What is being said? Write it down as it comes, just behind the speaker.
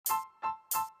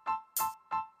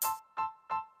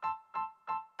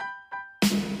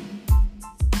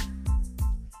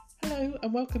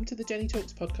and welcome to the Jenny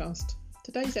Talks podcast.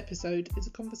 Today's episode is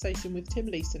a conversation with Tim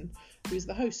Leeson, who is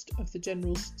the host of the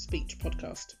General's Speech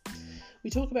podcast. We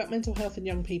talk about mental health in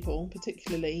young people,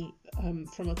 particularly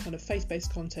from a kind of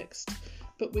faith-based context,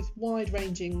 but with a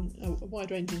wide-ranging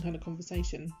kind of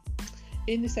conversation.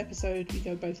 In this episode, we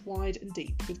go both wide and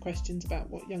deep with questions about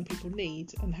what young people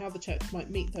need and how the church might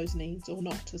meet those needs or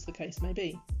not, as the case may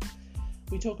be.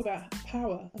 We talk about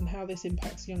power and how this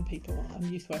impacts young people and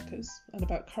youth workers, and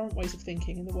about current ways of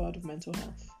thinking in the world of mental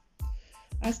health.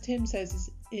 As Tim says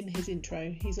in his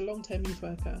intro, he's a long-term youth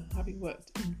worker, having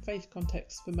worked in faith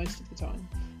contexts for most of the time,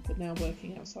 but now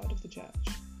working outside of the church.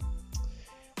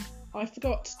 I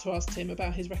forgot to ask Tim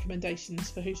about his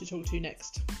recommendations for who to talk to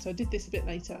next, so I did this a bit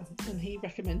later, and he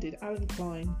recommended Alan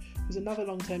Klein, who's another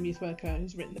long-term youth worker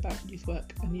who's written about youth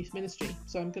work and youth ministry,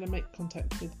 so I'm going to make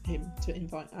contact with him to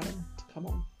invite Alan to come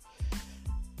on.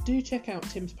 Do check out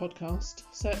Tim's podcast,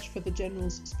 search for The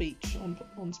General's Speech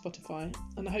on Spotify,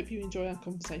 and I hope you enjoy our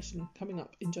conversation coming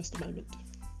up in just a moment.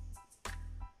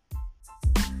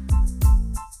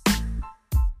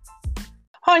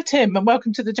 Hi Tim, and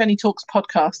welcome to the Jenny Talks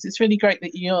podcast. It's really great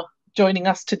that you're joining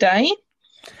us today.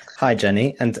 Hi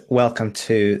Jenny, and welcome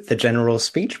to the General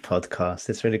Speech podcast.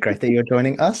 It's really great that you're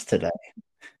joining us today.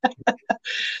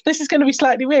 This is going to be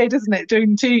slightly weird, isn't it,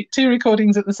 doing two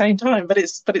recordings at the same time, but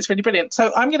it's really brilliant.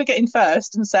 So I'm going to get in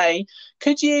first and say,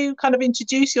 could you kind of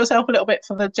introduce yourself a little bit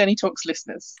for the Jenny Talks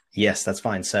listeners? Yes, that's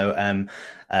fine. So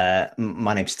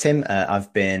my name's Tim.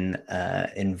 I've been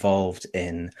involved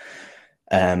in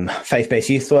faith-based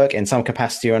youth work in some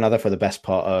capacity or another for the best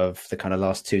part of the kind of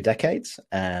last 2 decades,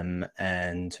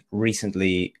 and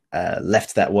recently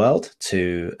left that world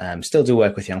to still do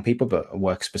work with young people, but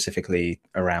work specifically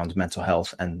around mental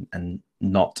health and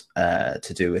not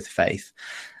to do with faith.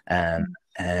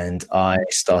 And I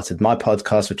started my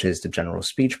podcast, which is the General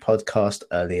Speech podcast,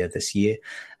 earlier this year,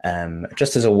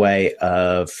 just as a way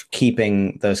of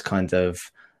keeping those kind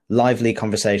of lively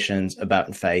conversations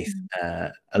about faith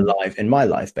alive in my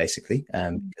life, basically,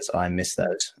 because I miss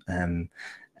those.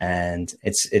 And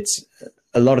it's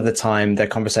a lot of the time they're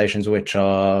conversations which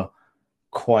are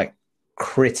quite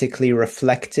critically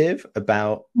reflective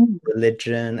about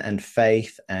religion and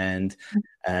faith and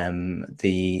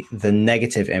the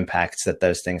negative impacts that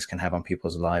those things can have on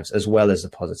people's lives, as well as the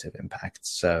positive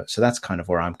impacts. So that's kind of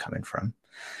where I'm coming from.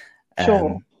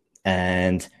 Sure.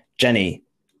 And Jenny,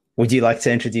 would you like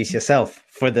to introduce yourself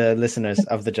for the listeners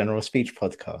of the General Speech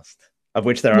podcast, of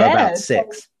which there are about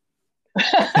 6?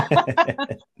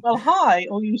 Well, hi,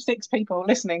 all you 6 people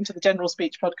listening to the General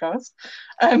Speech podcast.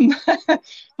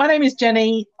 My name is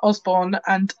Jenny Osborne,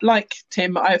 and like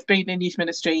Tim, I've been in youth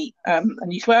ministry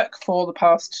and youth work for the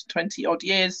past 20 odd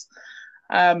years,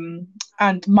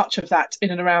 and much of that in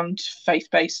and around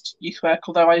faith-based youth work,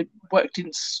 although I worked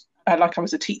in, like I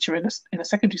was a teacher in a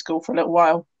secondary school for a little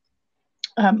while.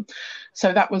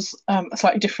 So that was a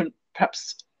slightly different,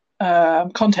 perhaps,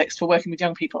 context for working with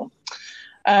young people.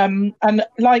 And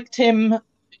like Tim,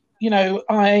 you know,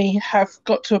 I have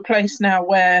got to a place now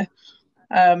where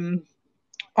I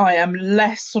am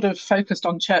less sort of focused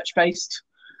on church-based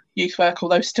youth work,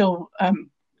 although still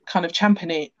kind of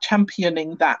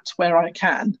championing that where I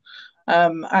can.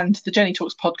 And the Jenny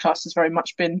Talks podcast has very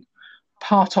much been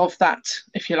part of that,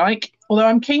 if you like, although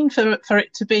I'm keen for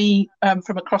it to be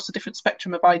from across a different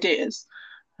spectrum of ideas.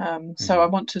 So I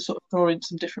want to sort of draw in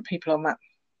some different people on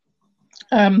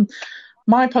that.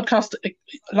 My podcast,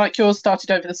 like yours,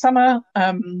 started over the summer.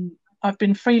 I've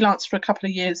been freelance for a couple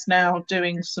of years now,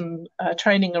 doing some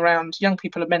training around young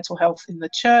people and mental health in the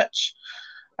church.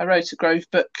 I wrote a Grove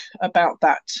book about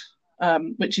that,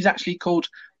 which is actually called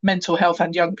Mental Health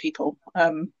and Young People,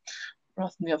 rather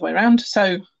than the other way around.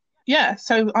 So yeah,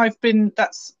 so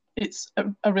it's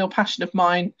a real passion of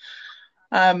mine,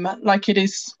 like it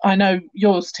is, I know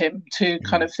yours, Tim, to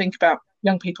kind of think about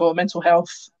young people, mental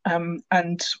health,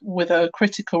 and with a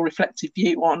critical, reflective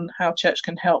view on how church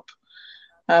can help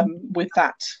with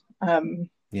that.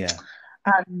 Yeah.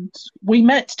 And we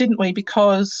met, didn't we,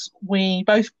 because we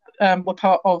both were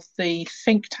part of the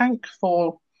think tank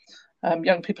for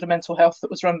young people and mental health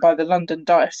that was run by the London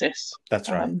Diocese. That's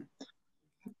right.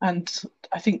 And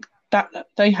I think that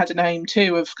they had an aim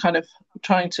too of kind of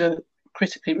trying to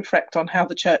critically reflect on how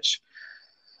the church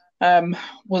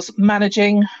was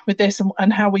managing with this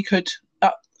and how we could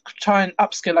try and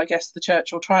upskill, I guess, the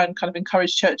church, or try and kind of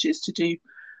encourage churches to do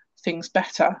things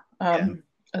better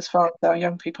as far as our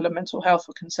young people and mental health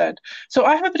are concerned. So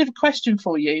I have a bit of a question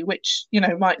for you, which, you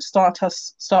know, might start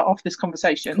off this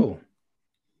conversation. Cool.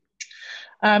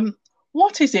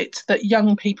 What is it that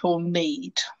young people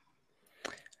need?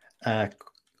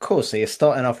 Cool. So you're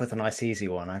starting off with a nice, easy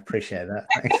one. I appreciate that.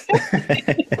 Thanks.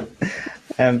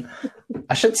 um,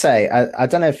 I should say, I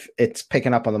don't know if it's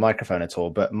picking up on the microphone at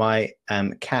all, but my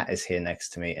cat is here next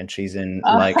to me and she's in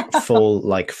like full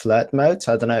like flirt mode.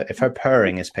 So I don't know if her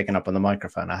purring is picking up on the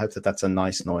microphone. I hope that that's a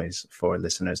nice noise for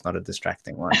listeners, not a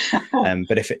distracting one.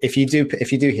 But if you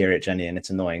do hear it, Jenny, and it's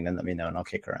annoying, then let me know and I'll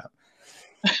kick her out.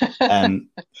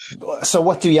 So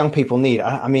what do young people need?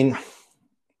 I mean,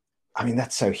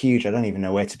 that's so huge. I don't even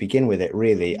know where to begin with it,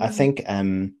 really. I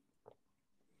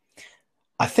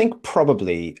think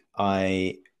probably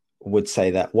I would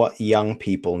say that what young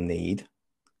people need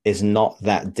is not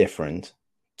that different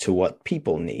to what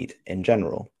people need in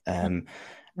general. And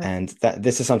that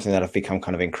this is something that I've become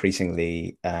kind of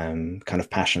increasingly kind of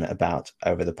passionate about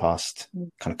over the past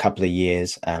kind of couple of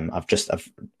years. I've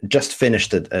just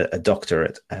finished a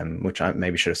doctorate, which I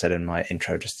maybe should have said in my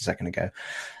intro just a second ago.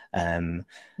 And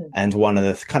one of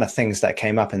the kind of things that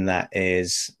came up in that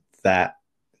is that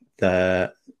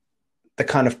the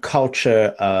kind of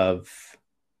culture of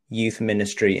youth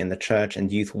ministry in the church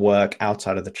and youth work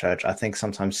outside of the church, I think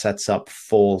sometimes sets up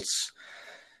false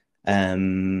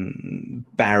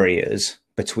barriers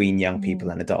between young people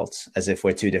and adults, as if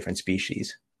we're two different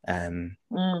species. And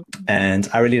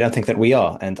I really don't think that we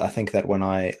are. And I think that when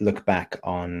I look back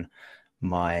on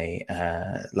my,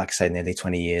 like I say, nearly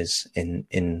 20 years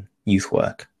in youth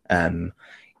work,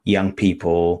 young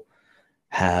people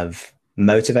have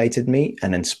motivated me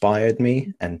and inspired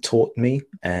me and taught me,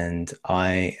 and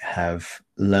I have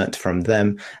learnt from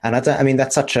them. And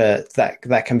that's such a that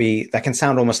can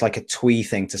sound almost like a twee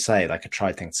thing to say, like a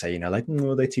trite thing to say, like,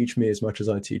 no, they teach me as much as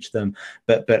I teach them.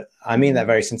 But I mean that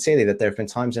very sincerely, that there have been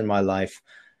times in my life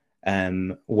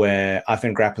where I've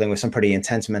been grappling with some pretty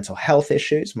intense mental health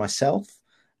issues myself.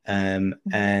 And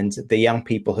the young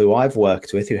people who I've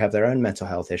worked with who have their own mental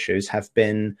health issues have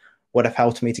been what have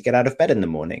helped me to get out of bed in the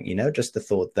morning, just the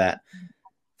thought that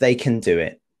they can do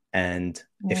it. And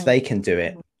if they can do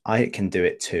it, I can do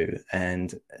it too.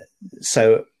 And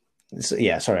so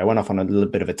yeah, sorry, I went off on a little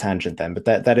bit of a tangent then, but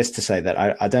that is to say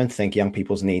that I don't think young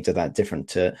people's needs are that different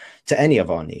to any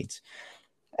of our needs.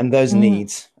 And those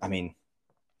needs,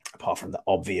 apart from the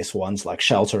obvious ones like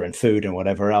shelter and food and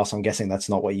whatever else, I'm guessing that's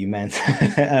not what you meant.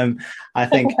 I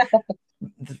think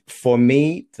for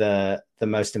me, the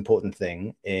most important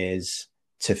thing is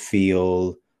to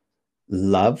feel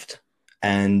loved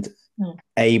and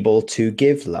able to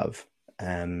give love.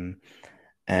 And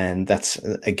that's,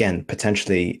 again,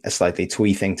 potentially a slightly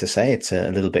twee thing to say. It's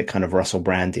a little bit kind of Russell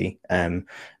Brandy.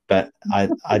 But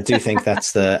I do think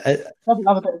that's the...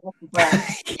 Another bit of Russell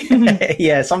Brand.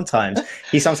 Yeah, sometimes.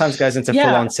 He sometimes goes into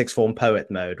full-on sixth form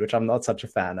poet mode, which I'm not such a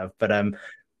fan of. But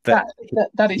that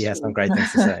is he has some great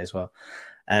things to say as well.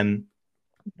 And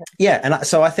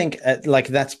so I think like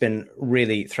that's been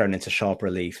really thrown into sharp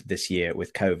relief this year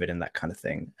with COVID and that kind of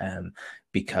thing,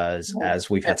 because as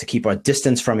we've had to keep our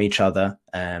distance from each other,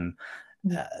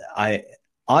 I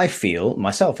feel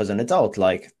myself as an adult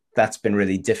like that's been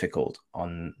really difficult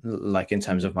on like in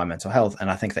terms of my mental health.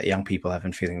 And I think that young people have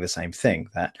been feeling the same thing,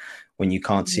 that when you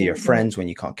can't see your friends, when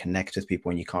you can't connect with people,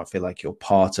 when you can't feel like you're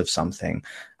part of something,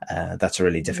 that's a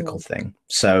really difficult thing.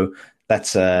 So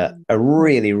that's a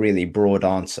really, really broad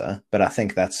answer, but I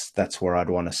think that's where I'd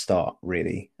want to start,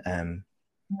 really.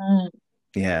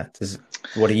 Yeah.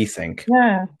 What do you think?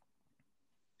 Yeah.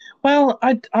 Well,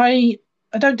 I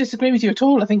don't disagree with you at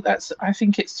all. I think it's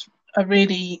a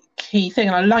really key thing,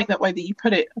 and I like that way that you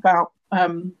put it about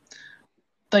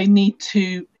they need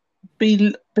to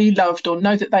be loved or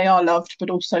know that they are loved, but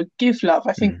also give love.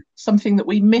 I think something that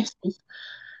we miss with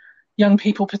young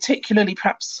people, particularly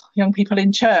perhaps young people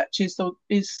in church, is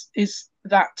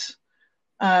that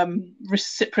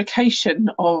reciprocation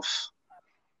of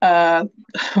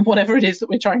whatever it is that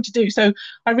we're trying to do. So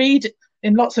I read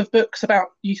in lots of books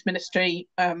about youth ministry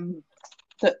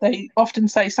that they often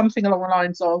say something along the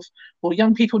lines of, well,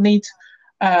 young people need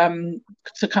to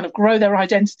kind of grow their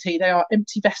identity. They are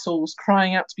empty vessels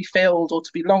crying out to be filled or to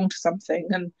belong to something.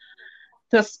 And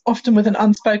that's often with an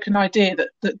unspoken idea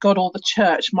that God or the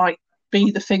church might be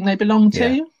the thing they belong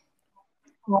to,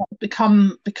 or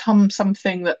become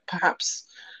something that perhaps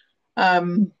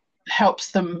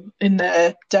helps them in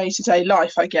their day-to-day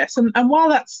life, I guess. And while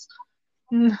that's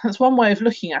one way of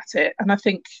looking at it, and I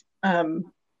think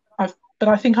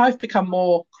I've become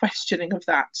more questioning of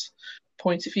that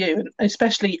point of view, and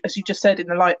especially, as you just said, in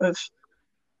the light of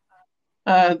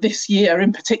this year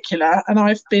in particular. And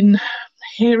I've been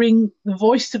hearing the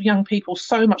voice of young people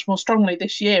so much more strongly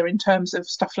this year in terms of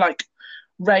stuff like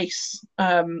race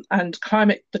and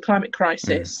the climate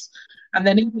crisis, and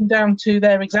then even down to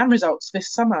their exam results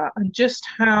this summer, and just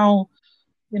how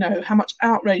how much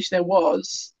outrage there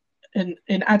was in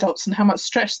adults, and how much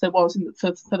stress there was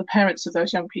for the parents of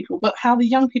those young people, but how the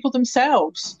young people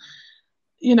themselves,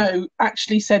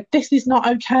 actually said, this is not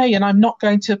okay, and I'm not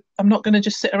going to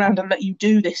just sit around and let you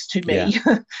do this to me.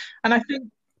 Yeah. And I think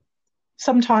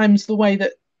sometimes the way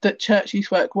that church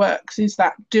youth work works is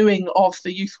that doing of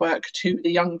the youth work to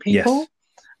the young people. Yes.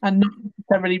 And not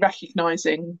necessarily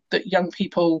recognizing that young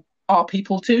people are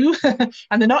people too,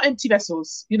 and they're not empty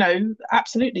vessels.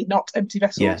 Absolutely not empty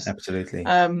vessels. Yeah, absolutely.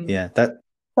 Yeah,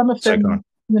 some of them,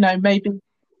 maybe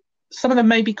some of them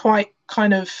may be quite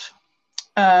kind of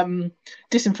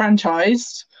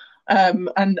disenfranchised,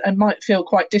 and might feel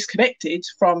quite disconnected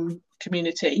from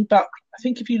community. But I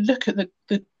think if you look at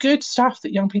the good stuff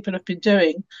that young people have been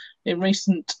doing in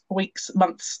recent weeks,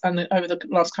 months, and over the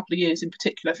last couple of years in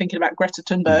particular, thinking about Greta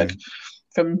Thunberg,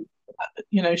 from,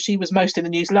 she was most in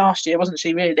the news last year, wasn't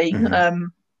she, really?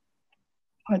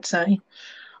 I'd say.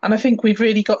 And I think we've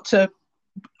really got to,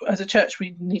 as a church,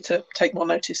 we need to take more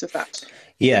notice of that.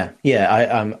 Yeah,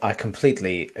 I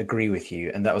completely agree with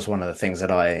you. And that was one of the things that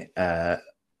I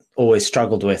always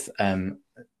struggled with,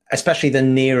 especially the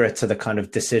nearer to the kind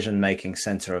of decision-making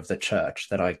center of the church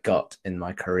that I got in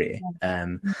my career.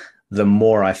 The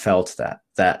more I felt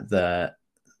that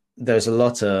there's a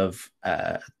lot of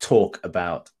talk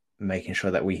about making sure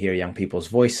that we hear young people's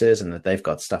voices and that they've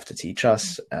got stuff to teach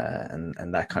us,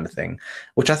 and that kind of thing,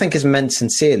 which I think is meant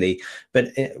sincerely. But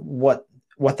what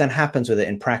then happens with it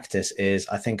in practice is,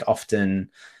 I think often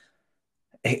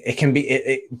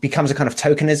it becomes a kind of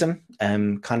tokenism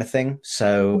kind of thing.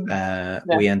 So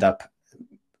we end up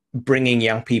bringing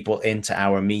young people into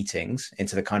our meetings,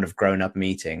 into the kind of grown-up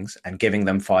meetings, and giving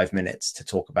them 5 minutes to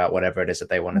talk about whatever it is that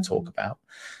they want to talk about.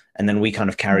 And then we kind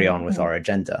of carry on with our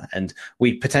agenda. And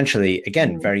we potentially,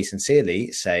 again, very sincerely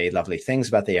say lovely things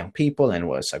about the young people, and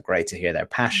we're so great to hear their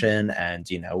passion. And,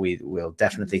 we will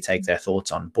definitely take their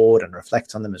thoughts on board and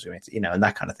reflect on them as we, and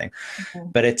that kind of thing.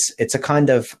 But it's a kind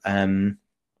of,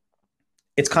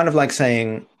 it's kind of like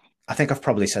saying, I think I've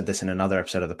probably said this in another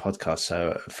episode of the podcast,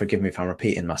 so forgive me if I'm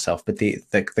repeating myself, but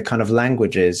the kind of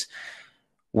language is,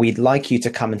 we'd like you to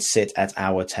come and sit at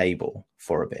our table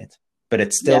for a bit, but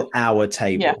it's still our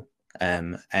table.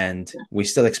 And we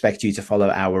still expect you to follow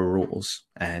our rules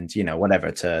and,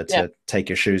 whatever, to take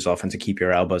your shoes off and to keep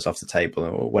your elbows off the table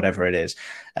or whatever it is.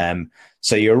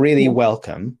 So you're really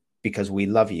welcome because we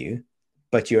love you,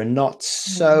 but you're not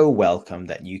so welcome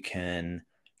that you can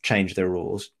change the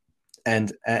rules.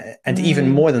 And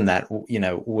even more than that,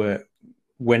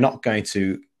 we're not going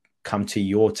to come to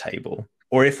your table.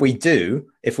 Or if we do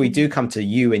come to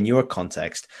you in your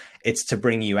context, it's to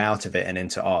bring you out of it and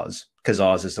into ours, because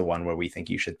ours is the one where we think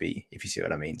you should be, if you see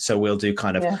what I mean. So we'll do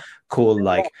kind of cool,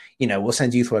 like, we'll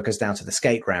send youth workers down to the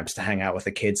skate ramps to hang out with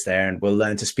the kids there, and we'll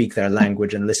learn to speak their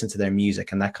language and listen to their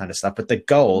music and that kind of stuff. But the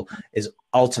goal is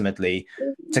ultimately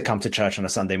to come to church on a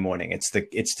Sunday morning.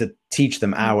 It's to teach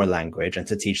them our language and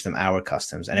to teach them our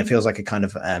customs. And it feels like a kind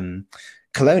of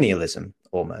colonialism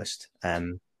almost.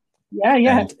 And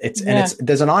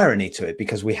there's an irony to it,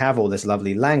 because we have all this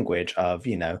lovely language of,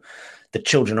 the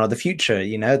children are the future,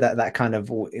 that kind of,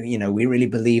 we really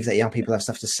believe that young people have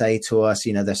stuff to say to us,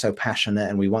 they're so passionate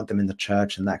and we want them in the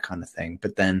church and that kind of thing.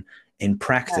 But then in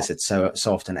practice, it so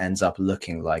often ends up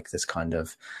looking like this kind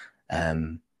of,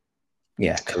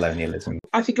 colonialism.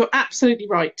 I think you're absolutely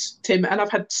right, Tim. And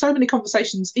I've had so many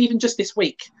conversations, even just this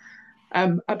week,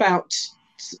 about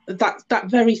that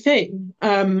very thing,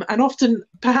 and often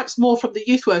perhaps more from the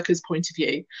youth worker's point of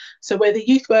view. So where the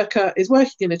youth worker is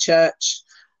working in a church,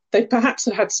 they perhaps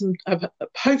have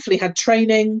hopefully had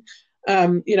training,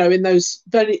 in those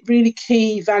very really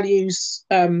key values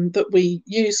that we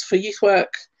use for youth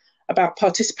work, about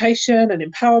participation and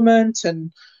empowerment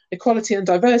and equality and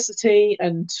diversity,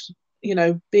 and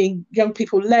being young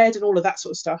people led and all of that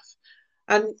sort of stuff.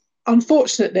 And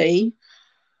unfortunately,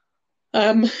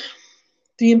 the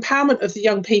empowerment of the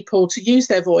young people to use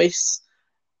their voice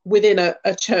within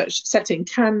a church setting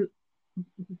can,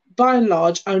 by and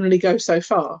large, only go so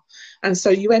far. And so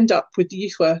you end up with the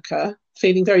youth worker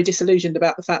feeling very disillusioned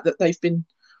about the fact that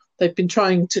they've been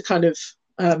trying to kind of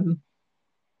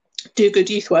do good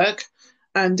youth work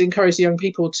and encourage the young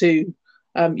people to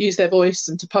use their voice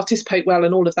and to participate well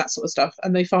and all of that sort of stuff.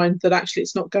 And they find that actually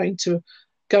it's not going to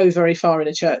go very far in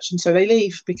a church, and so they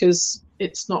leave because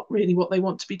it's not really what they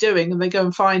want to be doing, and they go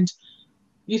and find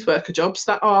youth worker jobs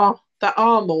that are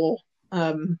more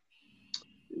that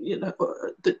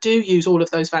do use all of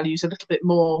those values a little bit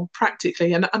more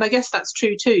practically. And I guess that's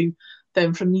true too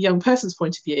then from the young person's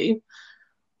point of view.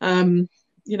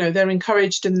 They're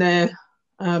encouraged and they're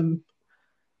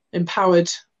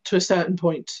empowered to a certain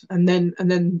point, and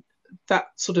then that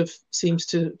sort of seems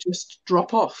to just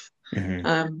drop off.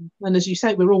 And as you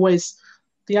say,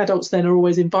 the adults then are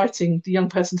always inviting the young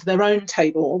person to their own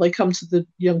table, or they come to the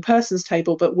young person's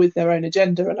table, but with their own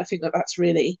agenda. And I think that that's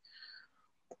really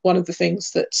one of the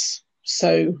things that's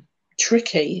so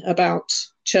tricky about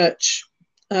church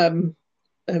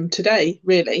today,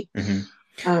 really.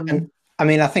 And, I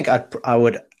mean, I think I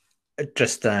would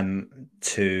just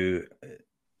to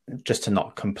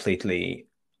not completely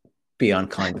be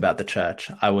unkind about the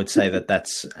church, I would say that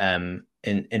that's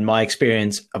in my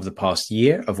experience of the past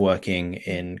year of working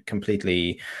in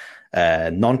completely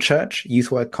non-church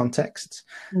youth work contexts,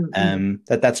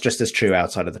 that's just as true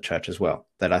outside of the church as well.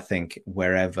 That I think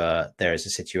wherever there is a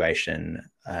situation,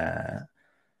 I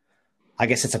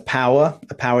guess it's a power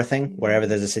thing, wherever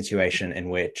there's a situation in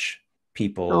which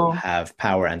people have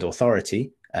power and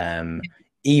authority,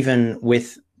 even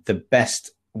with the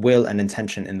best will and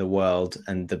intention in the world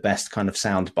and the best kind of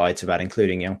sound bites about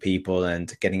including young people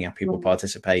and getting young people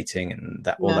participating and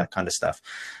that all that kind of stuff,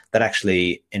 that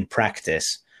actually in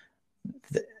practice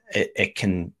it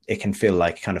can feel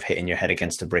like kind of hitting your head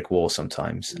against a brick wall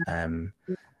sometimes.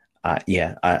 I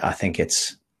think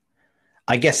it's,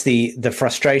 I guess the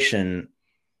frustration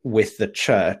with the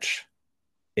church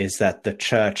is that the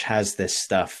church has this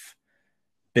stuff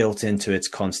built into its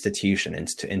constitution,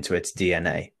 into its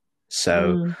DNA.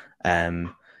 So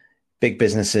big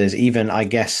businesses, even I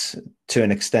guess to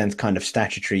an extent kind of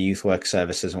statutory youth work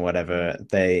services and whatever,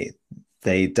 they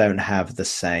don't have the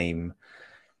same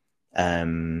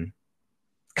kind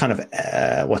of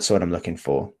what's what I'm looking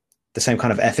for, the same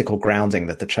kind of ethical grounding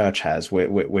that the church has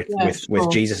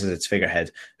with Jesus as its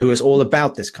figurehead, who is all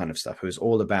about this kind of stuff, who is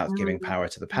all about giving power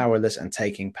to the powerless and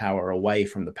taking power away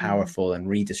from the powerful and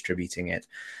redistributing it.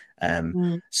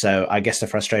 So I guess the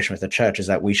frustration with the church is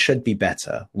that we should be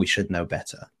better. We should know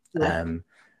better. If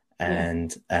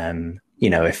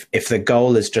the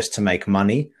goal is just to make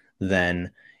money,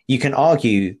 then you can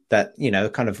argue that,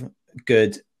 kind of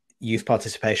good youth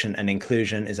participation and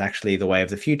inclusion is actually the way of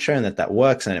the future and that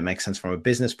works and it makes sense from a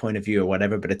business point of view or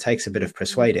whatever, but it takes a bit of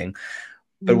persuading.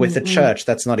 But with the church,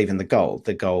 that's not even the goal.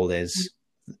 The goal is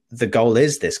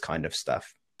this kind of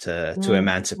stuff. To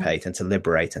emancipate and to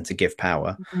liberate and to give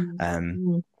power.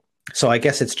 So I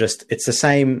guess it's the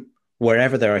same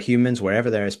wherever there are humans, wherever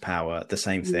there is power, the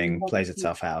same thing plays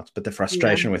itself out. But the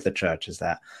frustration with the church is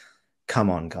that,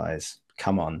 come on, guys,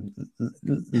 come on,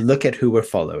 look at who we're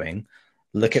following.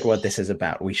 Look at what this is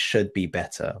about. We should be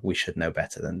better. We should know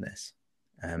better than this.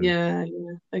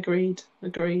 Agreed.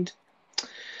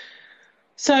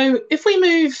 So if we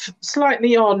move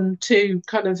slightly on to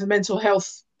kind of the mental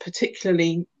health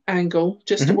particularly angle,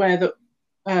 just aware that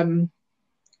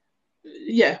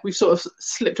we've sort of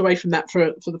slipped away from that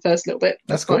for the first little bit.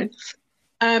 That's fine.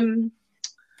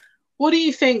 What do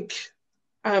you think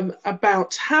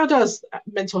about how does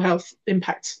mental health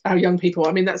impact our young people?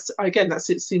 I mean,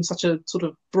 it seems such a sort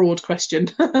of broad question,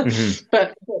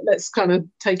 but let's kind of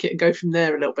take it and go from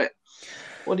there a little bit.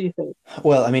 What do you think?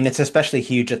 Well, I mean, it's especially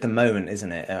huge at the moment,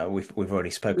 isn't it? We've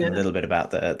already spoken a little bit about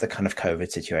the kind of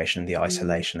COVID situation, the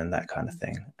isolation and that kind of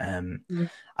thing.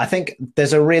 I think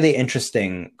there's a really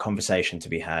interesting conversation to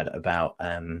be had about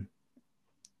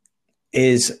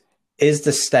is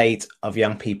the state of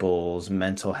young people's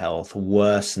mental health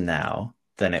worse now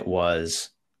than it was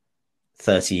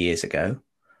 30 years ago?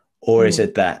 Or is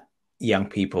it that young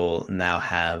people now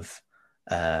have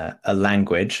a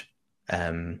language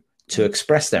to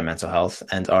express their mental health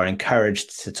and are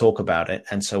encouraged to talk about it,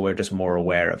 and so we're just more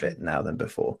aware of it now than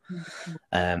before?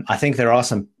 I think there are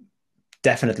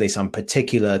definitely some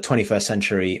particular 21st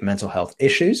century mental health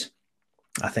issues.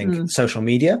 I think social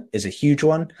media is a huge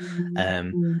one. I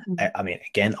mean,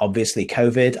 again, obviously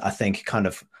COVID, I think kind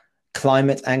of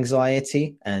climate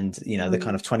anxiety and, the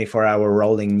kind of 24-hour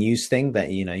rolling news thing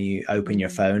that, you open your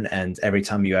phone and every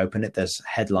time you open it, there's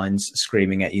headlines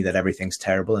screaming at you that everything's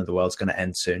terrible and the world's going to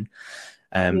end soon.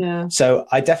 So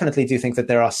I definitely do think that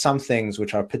there are some things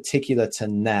which are particular to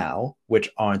now, which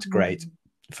aren't great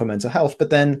for mental health. But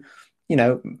then,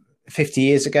 50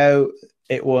 years ago,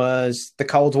 it was the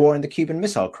Cold War and the Cuban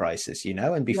Missile Crisis,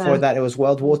 and before that it was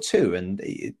World War II, and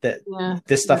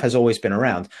this stuff has always been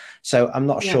around. So I'm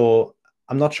not sure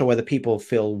whether people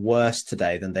feel worse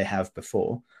today than they have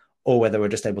before, or whether we're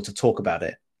just able to talk about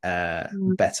it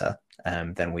better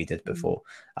than we did before.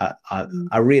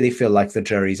 I really feel like the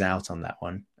jury's out on that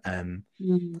one.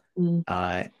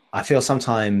 I feel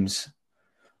sometimes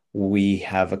we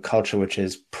have a culture which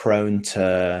is prone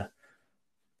to,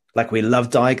 like, we love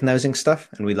diagnosing stuff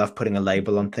and we love putting a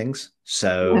label on things.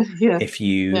 So if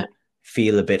you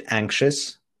feel a bit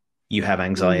anxious, you have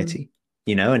anxiety,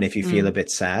 you know, and if you feel a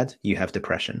bit sad, you have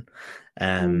depression.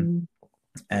 And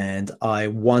I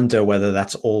wonder whether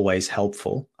that's always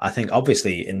helpful. I think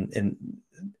obviously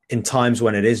in times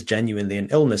when it is genuinely an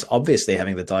illness, obviously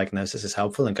having the diagnosis is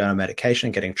helpful and going on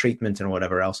medication, getting treatment and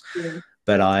whatever else.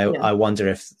 But I wonder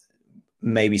if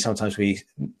maybe sometimes we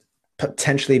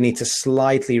potentially need to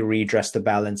slightly redress the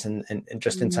balance and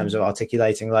just in terms of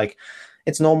articulating, like,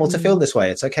 it's normal to feel this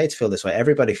way. It's okay to feel this way.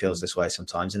 Everybody feels this way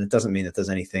sometimes. And it doesn't mean that there's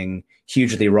anything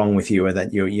hugely wrong with you or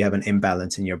that you have an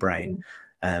imbalance in your brain.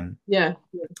 And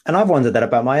I've wondered that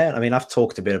about my own. I mean, I've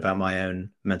talked a bit about my own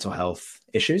mental health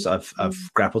issues. I've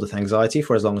grappled with anxiety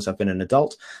for as long as I've been an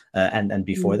adult, and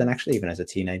before then, actually, even as a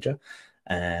teenager.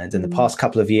 And in the past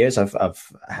couple of years,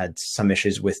 I've had some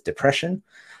issues with depression.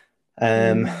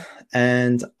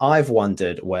 And I've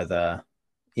wondered whether,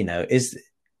 you know, is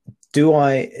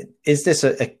this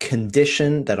a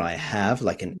condition that I have,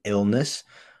 like an illness,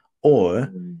 or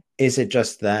is it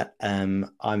just that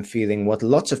I'm feeling what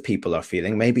lots of people are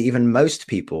feeling, maybe even most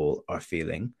people are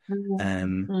feeling,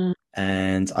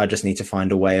 and I just need to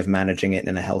find a way of managing it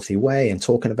in a healthy way and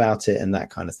talking about it and that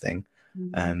kind of thing.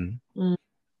 So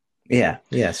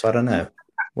I don't know.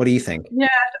 What do you think?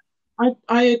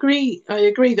 I agree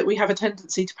that we have a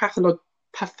tendency to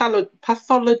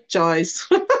pathologize.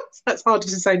 That's harder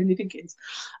to say than you think it is.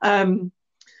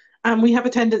 And we have a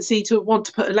tendency to want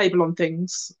to put a label on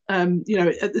things. You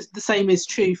know, the same is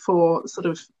true for sort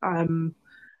of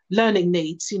learning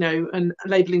needs, you know, and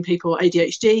labeling people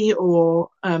ADHD or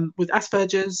with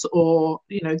Asperger's, or,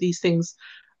 you know, these things,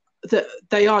 that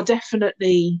they are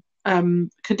definitely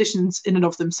conditions in and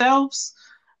of themselves.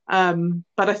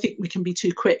 But I think we can be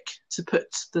too quick to put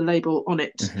the label on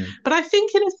it. But I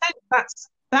think in a sense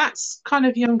that's kind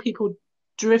of young people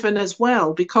driven as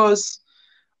well, because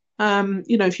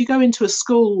you know, if you go into a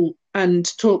school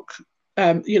and talk,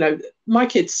 you know, my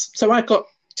kids, so I've got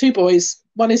two boys,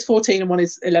 one is 14 and one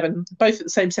is 11, both at the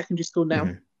same secondary school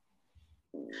now.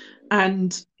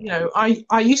 And, you know,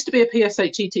 I used to be a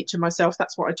PSHE teacher myself.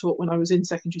 That's what I taught when I was in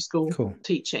secondary school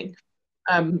teaching.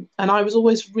 And I was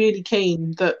always really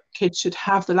keen that kids should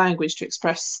have the language to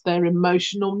express their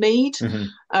emotional need.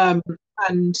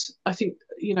 And I think,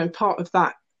 you know, part of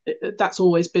that's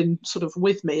always been sort of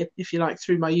with me, if you like,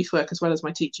 through my youth work as well as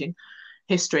my teaching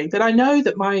history. But I know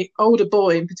that my older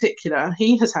boy in particular,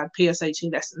 he has had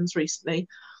PSHE lessons recently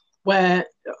where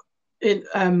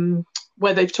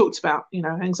they've talked about, you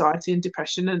know, anxiety and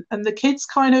depression, and the kids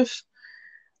kind of,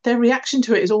 their reaction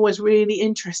to it is always really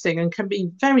interesting and can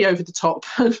be very over the top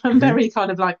and very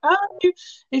kind of like,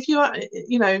 if you are,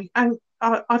 you know, and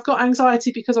I've got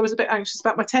anxiety because I was a bit anxious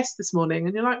about my test this morning.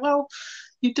 And you're like, well,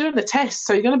 you're doing the test,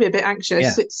 so you're going to be a bit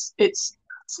anxious. It's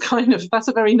kind of, that's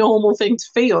a very normal thing to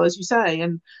feel, as you say,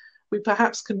 and we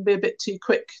perhaps can be a bit too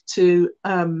quick to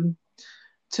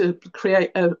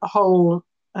create a whole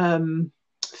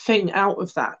thing out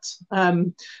of that.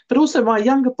 But also my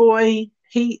younger boy,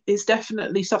 he is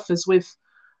definitely suffers with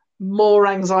more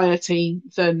anxiety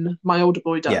than my older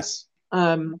boy does.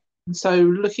 So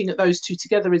looking at those two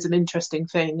together is an interesting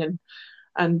thing,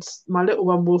 and my little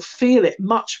one will feel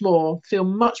much more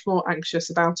anxious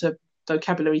about a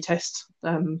vocabulary test,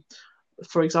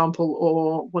 for example,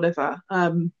 or whatever.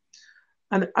 And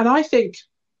I think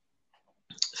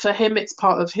for him, it's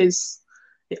part of his,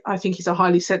 I think he's a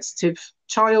highly sensitive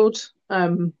child.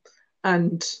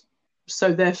 And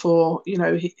so therefore, you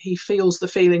know, he feels the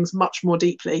feelings much more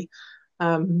deeply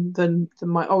than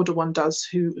my older one does,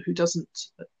 who doesn't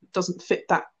fit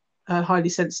that highly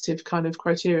sensitive kind of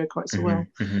criteria quite so well.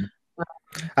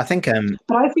 I think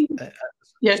but I think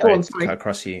go on, sorry.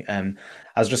 Across you. I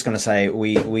was just going to say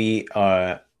we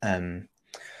are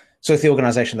so it's the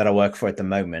organization that I work for at the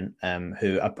moment,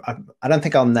 who I don't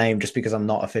think I'll name just because I'm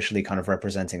not officially kind of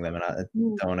representing them, and I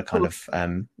don't want to kind of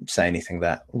say anything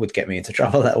that would get me into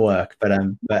trouble at work. But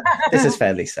this is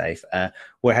fairly safe.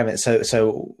 We're having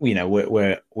so you know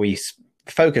we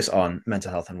focus on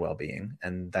mental health and well-being,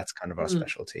 and that's kind of our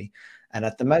specialty. And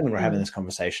at the moment, we're having this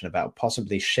conversation about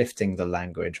possibly shifting the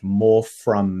language more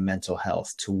from mental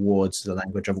health towards the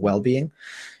language of well-being,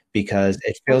 because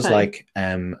it feels like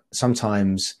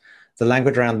sometimes the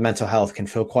language around mental health can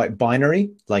feel quite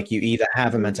binary. Like you either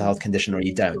have a mental health condition or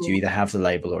you don't. You either have the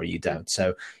label or you don't.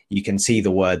 So you can see the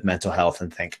word mental health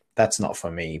and think, that's not for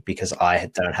me because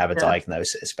I don't have a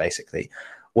diagnosis, basically.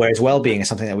 Whereas well-being is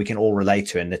something that we can all relate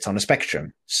to, and it's on a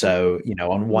spectrum. So, you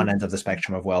know, on one end of the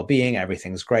spectrum of well-being,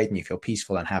 everything's great and you feel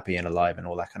peaceful and happy and alive and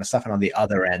all that kind of stuff. And on the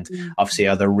other end, obviously,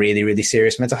 are the really, really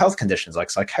serious mental health conditions like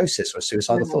psychosis or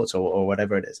suicidal thoughts or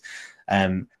whatever it is.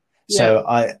 So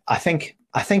I think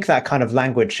I think that kind of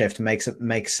language shift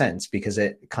makes sense because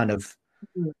it kind of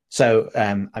Mm. so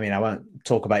I mean I won't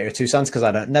talk about your two sons because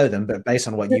I don't know them, but based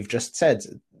on what you've just said,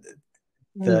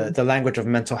 Mm. the language of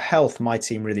mental health might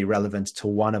seem really relevant to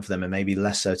one of them and maybe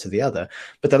less so to the other.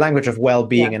 But the language of Yeah.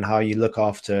 well-being and how you look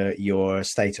after your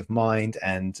state of mind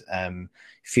and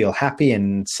feel happy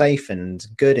and safe and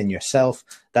good in yourself,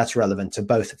 that's relevant to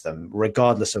both of them,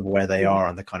 regardless of where they are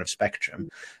on the kind of spectrum.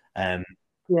 Um,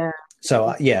 Yeah.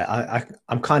 so yeah,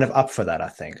 I'm kind of up for that. I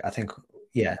think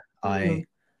yeah, Mm.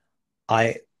 I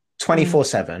Mm.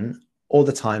 24/7 all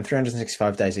the time,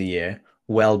 365 days a year,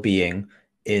 well-being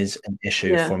is an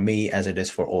issue Yeah. for me as it is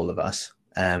for all of us.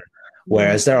 Mm.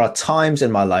 Whereas there are times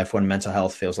in my life when mental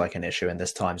health feels like an issue, and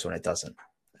there's times when it doesn't.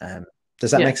 Um,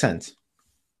 does that Yeah. make sense?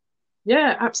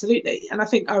 Yeah, absolutely. And I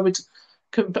think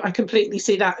I completely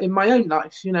see that in my own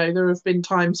life. You know, there have been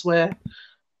times where,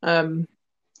 um,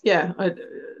 yeah,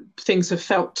 things have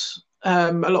felt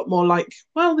a lot more like,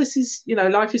 well, this is,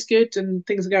 life is good and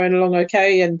things are going along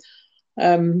okay. And,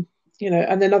 um,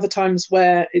 and then other times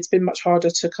where it's been much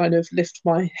harder to kind of lift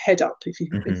my head up, if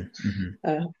Hmm.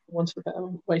 Hmm. want a better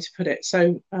way to put it.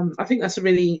 So I think that's a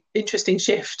really interesting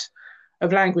shift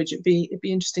of language. It'd be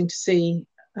interesting to see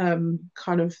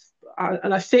kind of,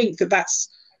 and I think that's.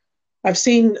 I've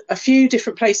seen a few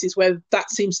different places where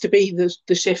that seems to be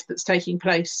the shift that's taking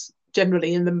place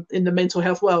generally in the mental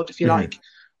health world, if you Hmm. like.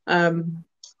 Um,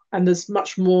 and there's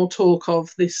much more talk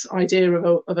of this idea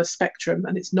of a spectrum,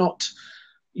 and it's not,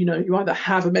 you either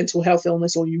have a mental health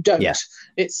illness or you Yeah, don't.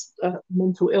 It's a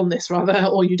mental illness rather,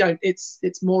 or you don't.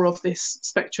 It's more of this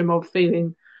spectrum of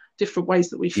feeling different ways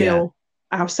that we yeah. feel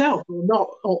ourselves,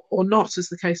 or not, as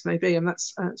the case may be, and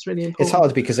that's really It's important.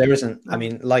 hard because there isn't. I Um,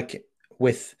 mean, like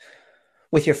with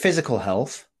with your physical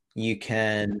health, you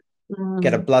can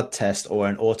get a mm, blood test or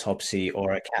an autopsy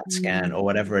or a CAT scan mm, or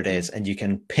whatever it is, and you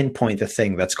can pinpoint the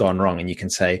thing that's gone wrong, and you can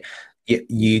say,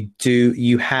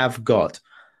 you have got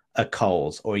a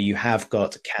cold or you have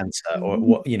got cancer or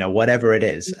mm. whatever it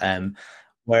is.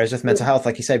 Whereas with mental Yeah, health,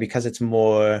 like you say, because it's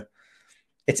more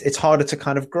it's harder to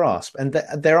kind of grasp. And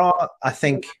there are, I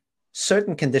think,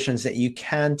 certain conditions that you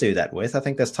can do that with. I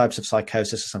think there's types of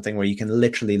psychosis or something where you can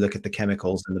literally look at the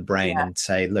chemicals in the brain yeah, and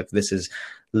say, look, this is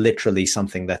literally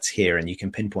something that's here, and you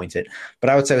can pinpoint it. But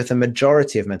I would say with the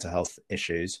majority of mental health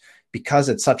issues, because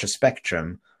it's such a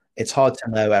spectrum, it's hard to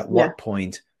know at yeah, what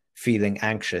point feeling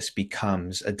anxious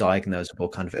becomes a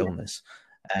diagnosable kind of yeah, illness.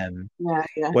 Um, yeah,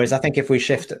 yeah, Whereas I think if we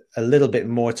shift a little bit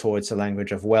more towards the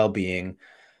language of well-being,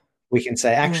 we can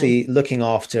say mm, actually looking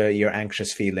after your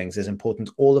anxious feelings is important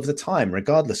all of the time,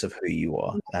 regardless of who you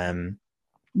are. And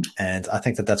I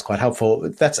think that that's quite helpful.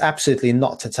 That's absolutely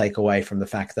not to take away from the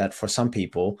fact that for some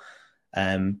people,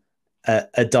 um,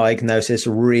 a diagnosis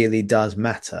really does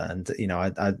matter. And I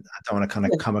don't want to kind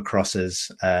of yeah, come across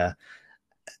as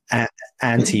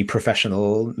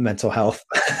anti-professional mental health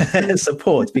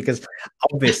support, because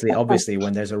obviously,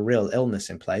 when there's a real illness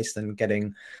in place, then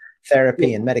getting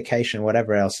therapy and yeah, medication,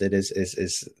 whatever else it is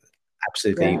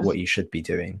absolutely yeah, what you should be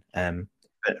doing.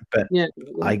 But yeah,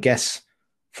 I yeah. guess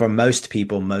for most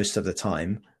people, most of the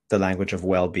time, the language of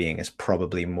well-being is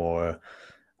probably more,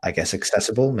 I guess,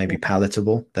 accessible, maybe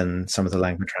palatable than some of the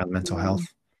language around mental Yeah. health.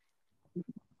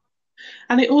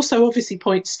 And it also obviously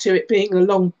points to it being a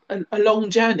long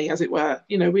journey, as it were.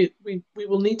 We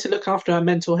will need to look after our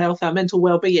mental health, our mental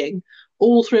well-being,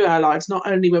 all through our lives, not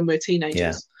only when we're Yeah,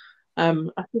 teenagers. I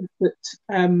think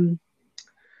that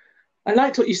I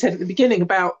liked what you said at the beginning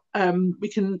about we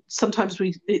can sometimes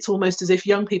it's almost as if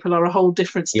young people are a whole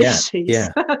different yeah, species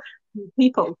yeah,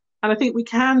 people, and I think we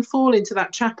can fall into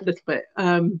that trap a little bit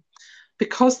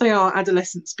because they are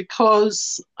adolescents,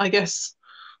 because I guess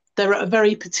they're at a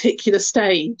very particular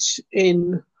stage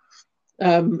in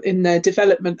their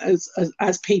development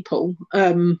as people.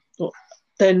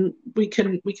 Then we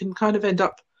can kind of end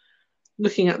up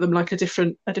looking at them like a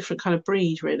different kind of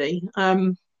breed, really.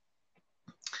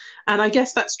 And I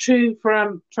guess that's true for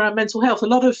our mental health. A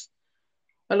lot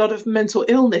of mental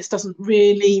illness doesn't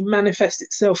really manifest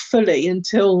itself fully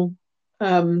until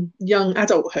young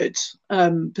adulthood,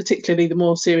 particularly the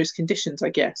more serious conditions, I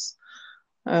guess.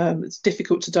 It's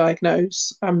difficult to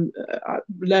diagnose. I'm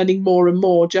learning more and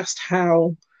more just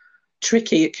how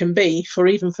tricky it can be for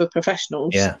even for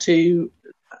professionals yeah. to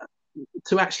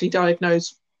actually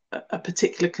diagnose a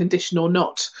particular condition or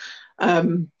not.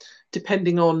 Um,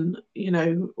 Depending on,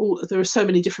 there are so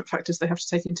many different factors they have to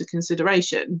take into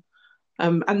consideration,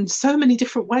 and so many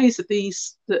different ways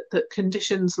that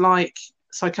conditions like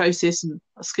psychosis and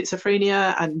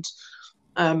schizophrenia and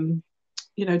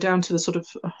down to the sort of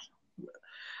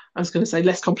I was going to say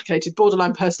less complicated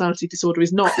borderline personality disorder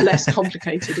is not less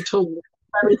complicated at all.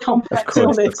 very Of complex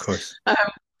course, of illness. course.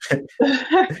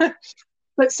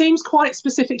 But seems quite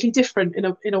specifically different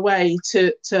in a way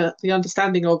to the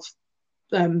understanding of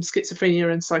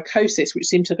schizophrenia and psychosis, which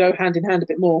seem to go hand in hand a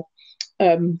bit more,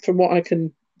 from what I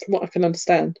can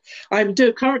understand. I'm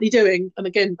currently doing, and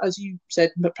again, as you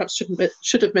said, but perhaps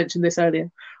should have mentioned this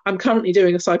earlier. I'm currently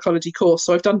doing a psychology course,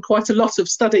 so I've done quite a lot of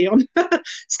study on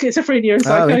schizophrenia and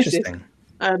Oh, psychosis.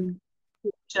 interesting.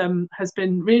 Which has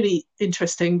been really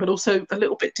interesting, but also a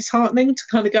little bit disheartening to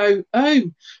kind of go, oh,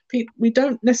 we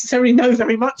don't necessarily know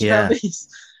very much about these,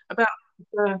 about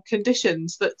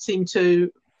conditions that seem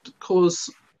to cause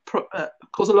a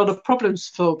lot of problems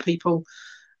for people,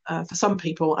 for some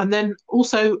people. And then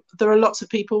also there are lots of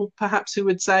people perhaps who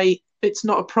would say it's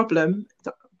not a problem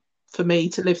for me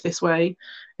to live this way.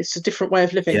 It's a different way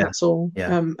of living, that's all.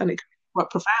 And it quite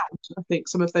profound, I think,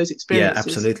 some of those experiences. Yeah,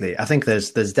 absolutely. I think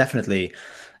there's definitely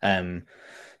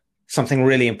something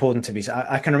really important to be.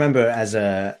 I can remember as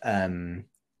a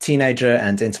teenager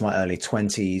and into my early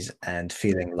 20s and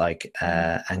feeling like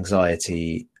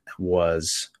anxiety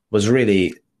was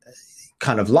really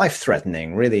kind of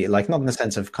life-threatening, really, like not in the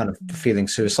sense of kind of feeling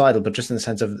suicidal, but just in the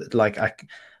sense of like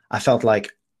I felt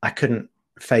like I couldn't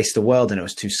face the world and it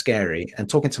was too scary. And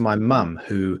talking to my mum,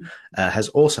 who has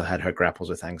also had her grapples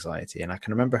with anxiety, and I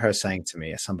can remember her saying to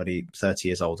me, as somebody 30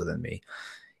 years older than me,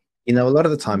 you know, a lot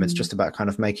of the time it's just about kind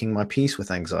of making my peace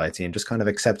with anxiety and just kind of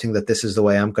accepting that this is the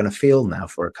way I'm going to feel now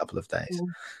for a couple of days.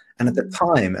 And at the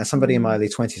time, as somebody in my early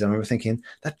 20s, I remember thinking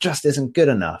that just isn't good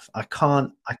enough. I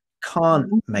can't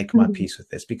make my peace with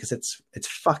this because it's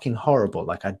fucking horrible.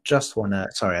 Like I just want to,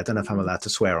 sorry, I don't know if I'm allowed to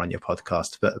swear on your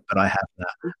podcast, but I have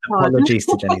that. Apologies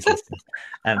to Jenny's listeners.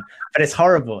 But it's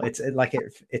horrible.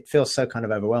 It feels so kind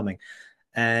of overwhelming.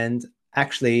 And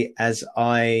actually, as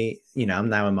I'm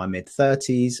now in my mid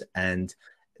 30s, and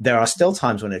there are still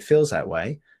times when it feels that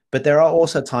way, but there are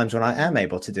also times when I am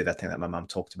able to do that thing that my mum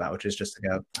talked about, which is just to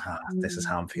go, this is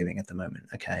how I'm feeling at the moment.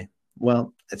 Okay,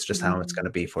 well, it's just how it's going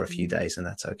to be for a few days, and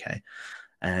that's okay.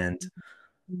 And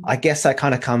I guess that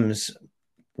kind of comes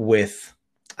with,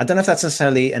 I don't know if that's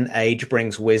necessarily an age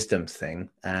brings wisdom thing,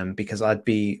 because I'd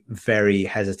be very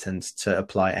hesitant to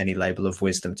apply any label of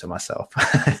wisdom to myself.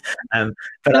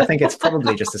 But I think it's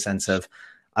probably just a sense of,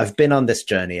 I've been on this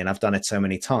journey and I've done it so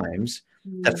many times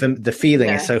that the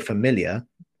feeling is so familiar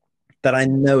that I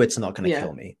know it's not going to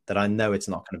kill me, that I know it's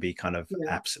not going to be kind of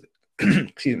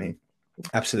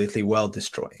absolutely world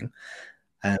destroying.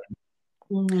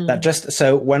 That just,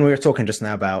 so when we were talking just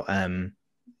now about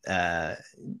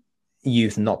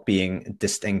youth not being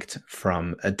distinct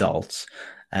from adults,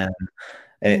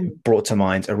 it brought to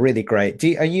mind a really great,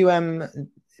 are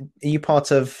you part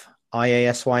of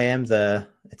IASYM,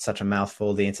 it's such a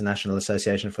mouthful, the International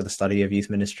Association for the Study of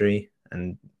Youth Ministry?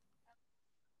 And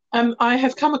I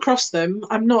have come across them.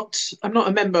 I'm not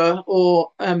a member,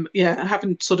 or I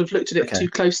haven't sort of looked at it too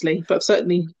closely, but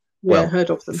certainly heard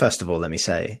of them. First of all, let me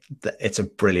say that it's a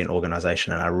brilliant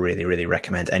organization, and I really, really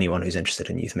recommend anyone who's interested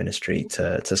in youth ministry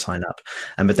to sign up.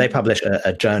 But they publish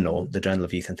a journal, the Journal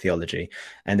of Youth and Theology.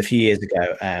 And a few years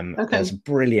ago, there was a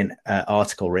brilliant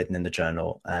article written in the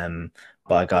journal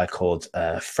by a guy called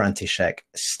František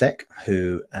Stek,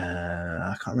 who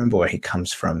I can't remember where he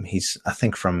comes from. He's, I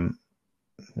think, from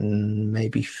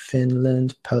maybe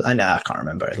Finland. I can't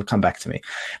remember. It'll come back to me.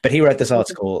 But he wrote this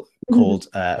article called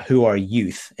Who Are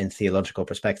Youth in Theological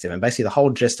Perspective? And basically the whole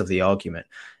gist of the argument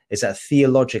is that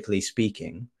theologically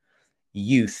speaking,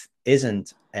 youth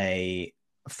isn't a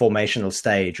formational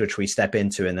stage which we step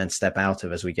into and then step out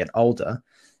of as we get older.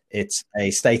 It's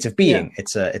a state of being.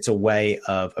 It's a way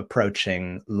of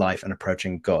approaching life and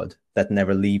approaching God that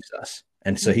never leaves us.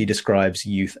 And so he describes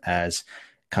youth as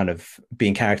kind of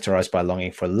being characterized by longing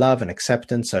for love and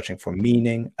acceptance, searching for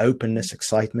meaning, openness,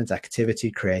 excitement, activity,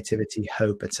 creativity,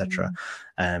 hope, etc.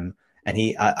 And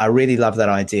I really love that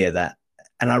idea, that,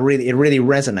 and it really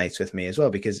resonates with me as well,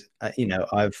 because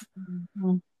I've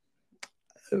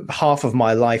half of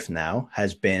my life now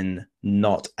has been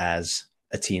not as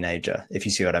a teenager, if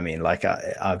you see what I mean. Like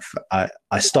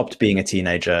I stopped being a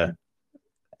teenager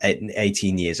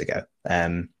 18 years ago.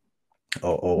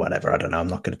 Or whatever, I don't know, I'm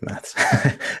not good at maths.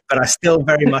 But I still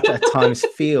very much at times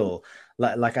feel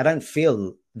like I don't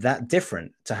feel that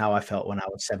different to how I felt when I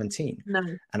was 17. No.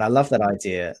 And I love that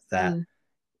idea that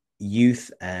youth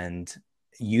and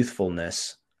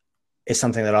youthfulness is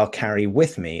something that I'll carry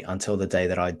with me until the day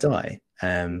that I die.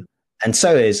 And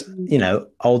so is,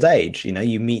 old age.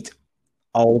 You meet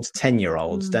old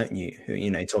 10-year-olds, don't you? Who,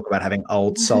 you talk about having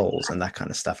old souls and that kind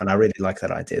of stuff. And I really like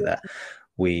that idea that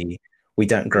we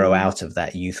don't grow out of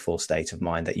that youthful state of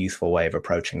mind, that youthful way of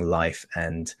approaching life,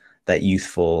 and that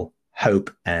youthful hope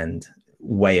and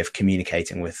way of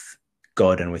communicating with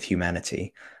God and with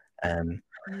humanity. And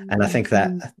I think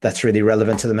that that's really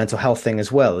relevant to the mental health thing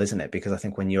as well, isn't it? Because I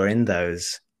think when you're in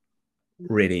those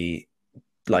really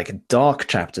like dark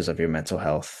chapters of your mental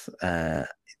health,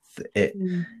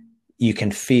 you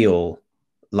can feel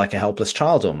like a helpless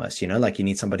child almost, like you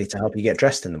need somebody to help you get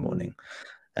dressed in the morning.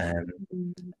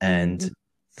 And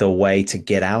the way to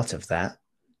get out of that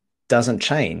doesn't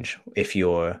change if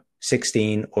you're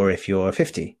 16 or if you're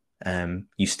 50.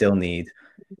 You still need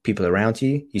people around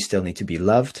you. You still need to be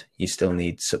loved. You still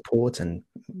need support and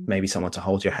maybe someone to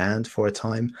hold your hand for a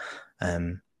time.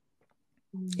 So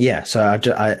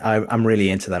I'm really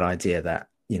into that idea that,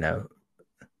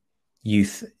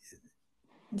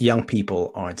 young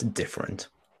people aren't different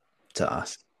to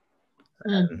us.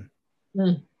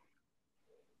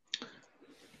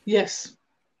 Yes,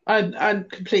 I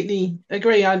completely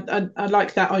agree. I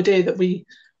like that idea that we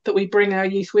bring our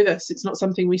youth with us. It's not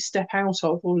something we step out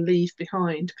of or leave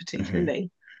behind,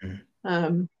 particularly.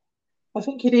 I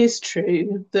think it is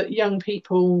true that young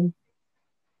people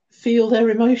feel their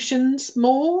emotions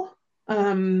more.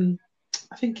 I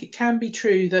think it can be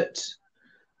true that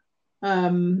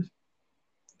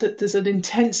that there's an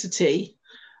intensity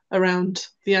around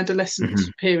the adolescent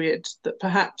period that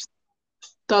perhaps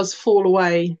does fall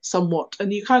away somewhat.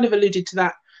 And you kind of alluded to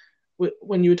that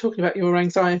when you were talking about your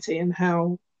anxiety and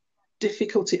how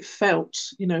difficult it felt,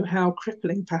 how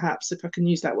crippling, perhaps, if I can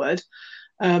use that word,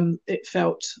 it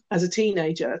felt as a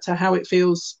teenager to how it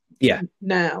feels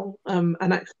now. And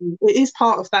actually, it is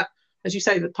part of that, as you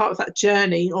say, that part of that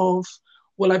journey of,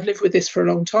 well, I've lived with this for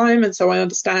a long time, and so I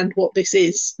understand what this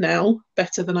is now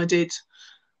better than I did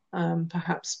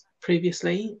perhaps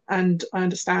previously. And I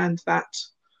understand that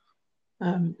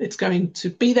it's going to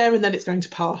be there and then it's going to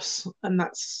pass, and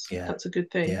that's a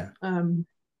good thing.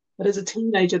 But as a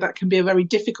teenager, that can be a very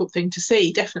difficult thing to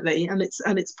see, definitely, and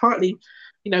it's partly,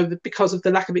 because of the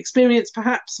lack of experience,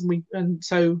 perhaps, and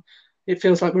so it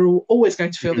feels like we're always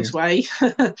going to feel this way,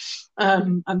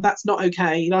 and that's not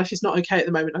okay. Life is not okay at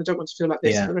the moment. I don't want to feel like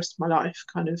this for the rest of my life,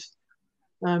 kind of.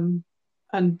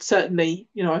 And certainly,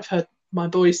 I've heard my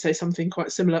boys say something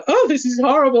quite similar. Oh, this is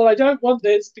horrible. I don't want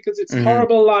this because it's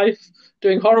horrible life,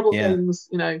 doing horrible things,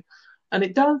 And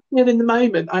it does feel in the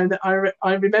moment.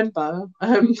 I remember,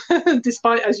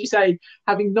 despite, as you say,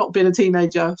 having not been a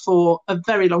teenager for a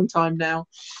very long time now,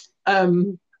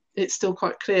 it's still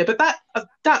quite clear. But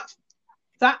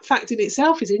that fact in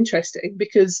itself is interesting,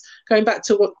 because going back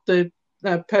to what the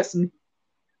person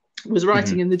was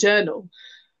writing in the journal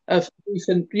of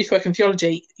youth work and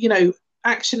theology,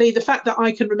 actually the fact that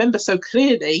I can remember so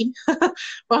clearly,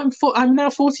 I'm now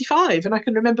 45 and I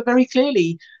can remember very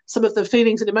clearly some of the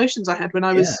feelings and emotions I had when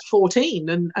I was 14,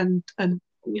 and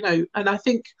I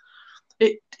think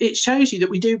it shows you that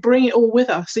we do bring it all with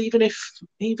us, even if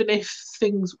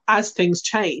things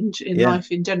change in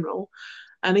life in general,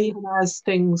 and even as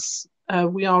things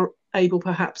we are able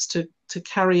perhaps to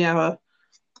carry our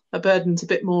burdens a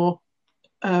bit more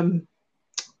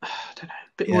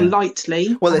more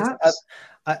lightly. Well,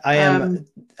 I am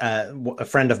a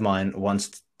friend of mine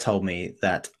once told me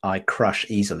that I crush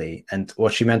easily, and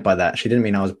what she meant by that, she didn't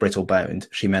mean I was brittle boned.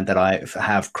 She meant that I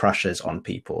have crushes on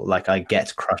people, like I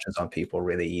get crushes on people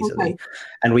really easily.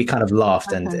 And we kind of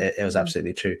laughed, and it was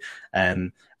absolutely true.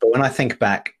 But when I think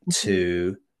back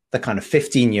to the kind of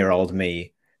 15-year-old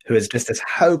me, who is just this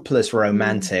hopeless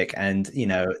romantic, and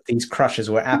these crushes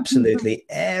were absolutely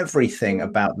everything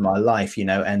about my life,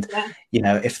 and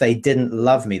if they didn't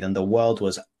love me, then the world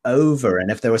was over,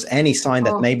 and if there was any sign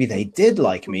that maybe they did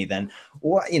like me, then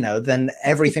then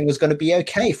everything was going to be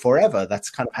okay forever.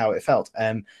 That's kind of how it felt.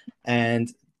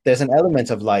 And there's an element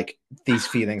of like, these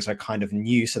feelings are kind of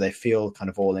new, so they feel kind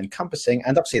of all encompassing,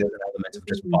 and obviously there's an element of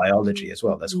just biology as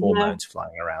well. There's hormones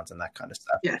flying around and that kind of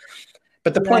stuff.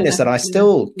 But the point is that I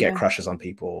still get crushes on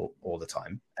people all the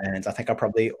time. And I think I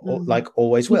probably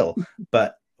always will.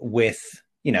 But with,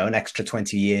 an extra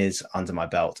 20 years under my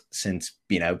belt since,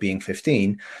 being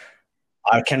 15,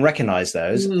 I can recognize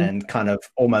those and kind of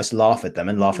almost laugh at them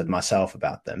and laugh at myself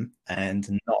about them, and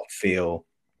not feel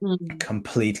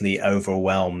completely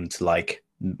overwhelmed, like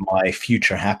my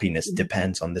future happiness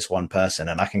depends on this one person.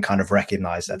 And I can kind of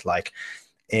recognize that, like,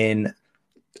 in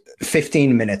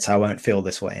 15 minutes I won't feel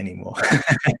this way anymore.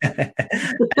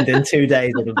 And in 2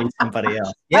 days it'll be somebody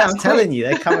else. I'm telling you,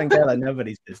 they come and go like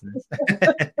nobody's business.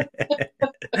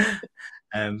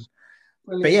 But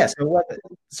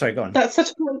sorry, go on.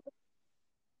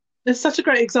 It's such a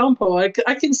great example.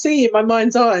 I can see in my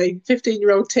mind's eye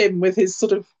 15-year-old Tim with his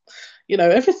sort of,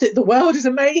 everything. The world is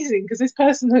amazing because this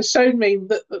person has shown me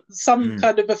that some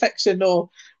kind of affection or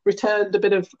returned a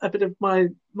bit of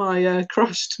my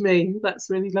crush to me. That's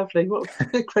really lovely. What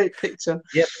a great picture.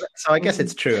 Yeah, so I guess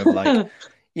it's true of like,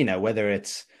 whether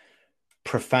it's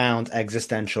profound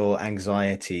existential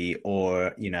anxiety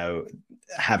or,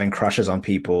 having crushes on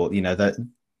people, that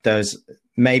those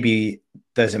maybe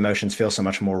those emotions feel so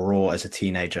much more raw as a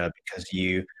teenager because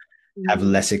you have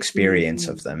less experience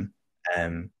of them.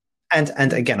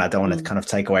 And again, I don't want to kind of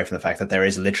take away from the fact that there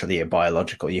is literally a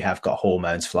biological, you have got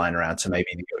hormones flying around, so maybe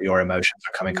your emotions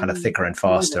are coming kind of thicker and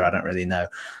faster. I don't really know.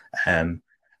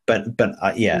 But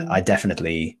I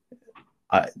definitely,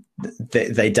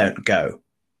 they don't go.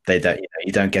 They don't,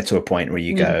 you don't get to a point where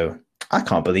you go, I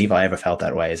can't believe I ever felt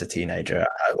that way as a teenager,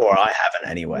 or I haven't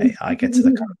anyway. I get to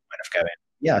the kind of point of going,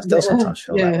 I still sometimes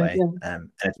feel that way. And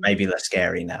it's maybe less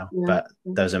scary now, but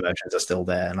those emotions are still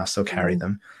there and I still carry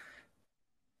them.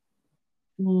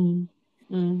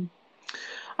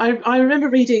 I remember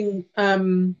reading,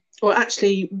 or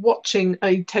actually watching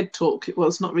a TED talk. It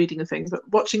was not reading a thing, but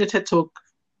watching a TED talk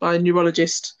by a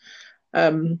neurologist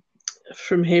from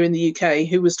here in the UK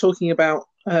who was talking about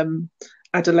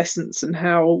adolescence and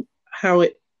how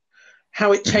it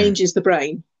changes the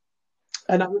brain.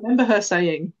 And I remember her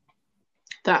saying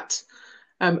that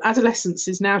adolescence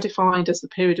is now defined as the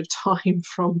period of time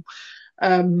from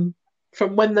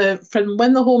when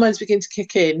the hormones begin to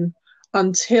kick in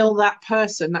until that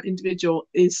individual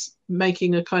is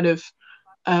making a kind of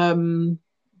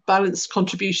balanced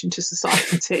contribution to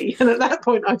society. And at that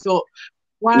point I thought,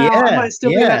 wow, I might still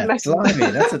be an adolescent.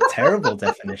 Blimey, that's a terrible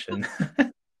definition.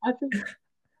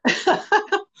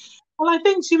 I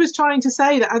think she was trying to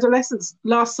say that adolescence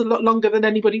lasts a lot longer than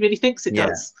anybody really thinks it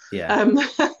does. And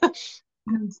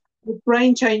the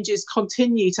brain changes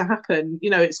continue to happen.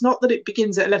 It's not that it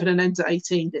begins at 11 and ends at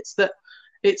 18. It's that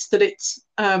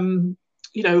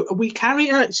we carry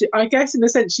out, I guess in a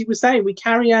sense she was saying, we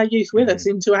carry our youth with us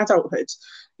into adulthood.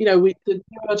 The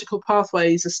neurological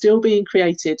pathways are still being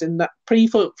created and that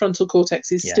prefrontal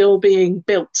cortex is still being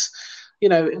built,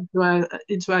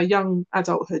 into our young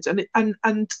adulthood.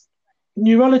 And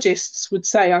neurologists would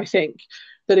say, I think,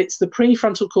 that it's the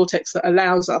prefrontal cortex that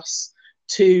allows us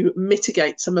to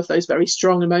mitigate some of those very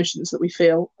strong emotions that we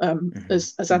feel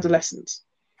as adolescents,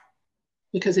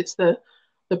 because it's the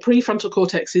prefrontal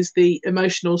cortex is the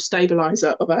emotional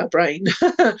stabilizer of our brain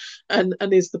and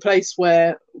is the place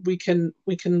where we can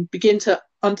begin to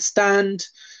understand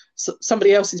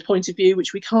somebody else's point of view,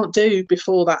 which we can't do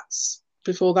before that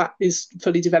is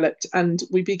fully developed, and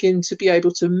we begin to be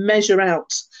able to measure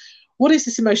out, what is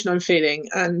this emotion I'm feeling,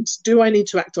 and do I need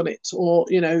to act on it? Or,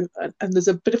 and there's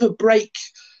a bit of a brake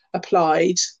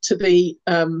applied to the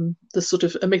sort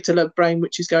of amygdala brain,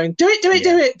 which is going, do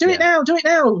it now,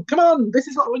 come on, this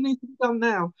is what we need to be done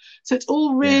now. So it's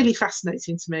all really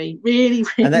fascinating to me, really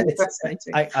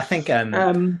fascinating. I think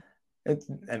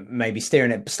maybe steering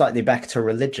it slightly back to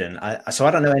religion. So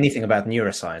I don't know anything about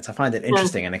neuroscience. I find it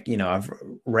interesting, and I've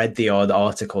read the odd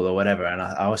article or whatever, and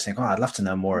I always think, I'd love to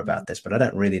know more about this, but I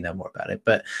don't really know more about it.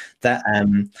 But that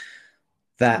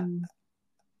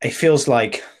it feels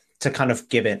like, to kind of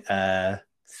give it a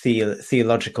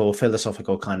theological,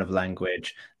 philosophical kind of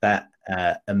language, that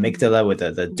amygdala with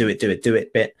the do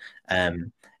it bit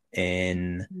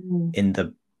in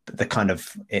the kind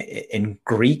of, in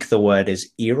Greek, the word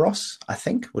is eros, I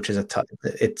think, which is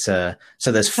so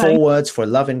there's 4 words for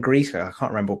love in Greek. I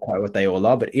can't remember quite what they all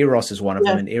are, but eros is one of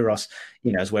them. And eros,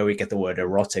 is where we get the word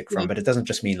erotic from, but it doesn't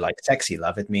just mean like sexy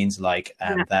love. It means like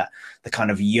that the kind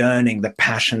of yearning, the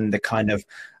passion, the kind of,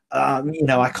 I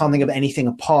can't think of anything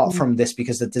apart from this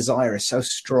because the desire is so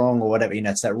strong or whatever,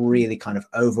 it's that really kind of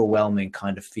overwhelming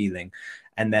kind of feeling.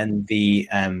 And then the,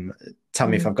 tell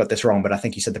me if I've got this wrong, but I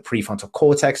think you said the prefrontal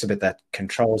cortex, a bit that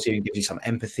controls you, gives you some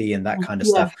empathy and that kind of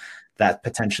stuff. That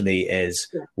potentially is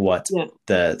what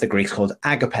the Greeks called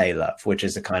agape love, which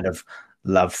is the kind of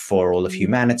love for all of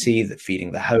humanity, the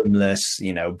feeding the homeless,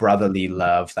 brotherly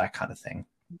love, that kind of thing.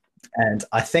 And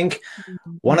I think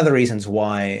one of the reasons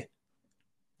why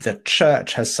the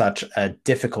church has such a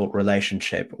difficult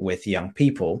relationship with young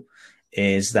people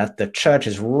is that the church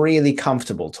is really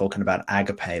comfortable talking about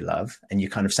agape love and your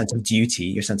kind of sense of duty,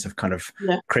 your sense of kind of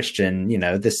Christian,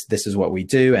 this is what we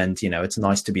do. And, it's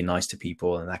nice to be nice to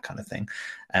people and that kind of thing.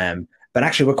 But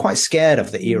actually we're quite scared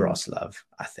of the eros love,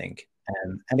 I think.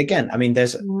 And again, I mean,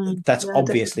 that's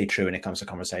obviously true when it comes to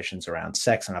conversations around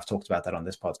sex. And I've talked about that on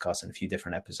this podcast in a few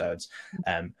different episodes.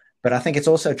 But I think it's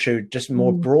also true just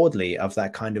more broadly of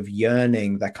that kind of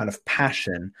yearning, that kind of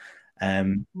passion,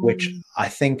 which I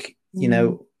think,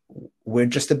 we're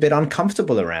just a bit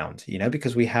uncomfortable around,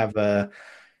 because we have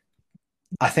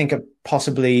I think a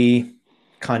possibly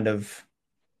kind of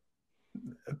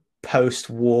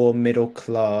post-war middle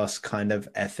class kind of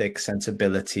ethic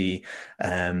sensibility,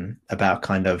 about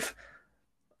kind of,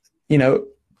 you know,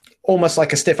 almost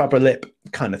like a stiff upper lip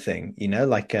kind of thing, you know,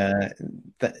 like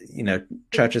that, you know,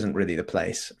 church isn't really the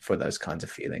place for those kinds of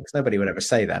feelings. Nobody would ever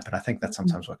say that, but I think that's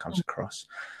sometimes what comes across.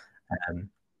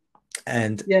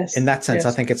 And in that sense,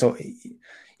 I think it's all,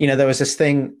 you know, there was this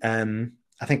thing,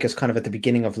 I think it's kind of at the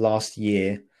beginning of last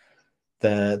year,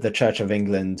 the Church of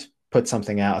England put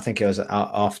something out. I think it was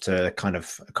after kind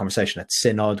of a conversation at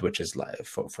Synod, which is like,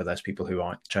 for those people who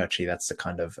aren't churchy, that's the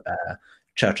kind of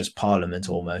church's parliament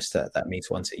almost that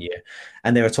meets once a year.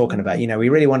 And they were talking about, you know, we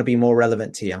really want to be more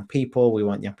relevant to young people. We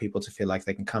want young people to feel like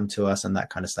they can come to us and that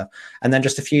kind of stuff. And then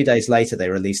just a few days later, they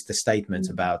released a statement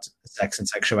about sex and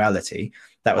sexuality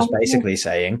that was basically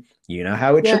saying, you know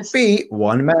how it should be,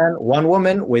 one man, one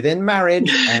woman within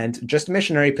marriage and just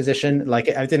missionary position. Like,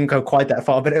 I didn't go quite that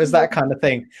far, but it was that kind of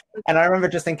thing. And I remember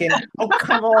just thinking, oh,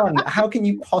 come on, how can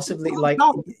you possibly, like,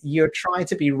 you're trying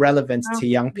to be relevant to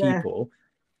young people.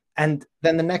 And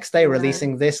then the next day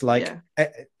releasing this, like,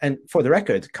 and for the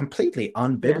record, completely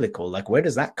unbiblical. Like, where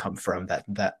does that come from?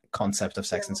 That concept of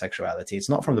sex and sexuality? It's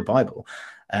not from the Bible,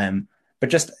 but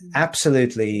just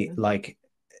absolutely like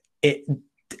it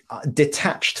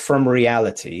detached from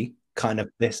reality. Kind of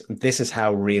this is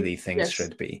how really things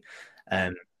should be.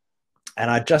 And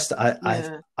I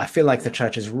feel like the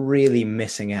church is really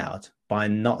missing out by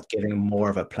not giving more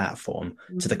of a platform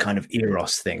to the kind of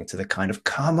eros thing, to the kind of,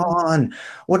 come on,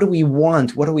 what do we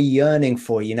want? What are we yearning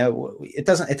for? You know, it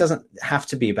doesn't have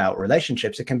to be about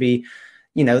relationships. It can be,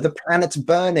 you know, the planet's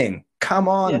burning. Come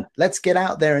on, let's get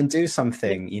out there and do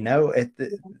something. You know,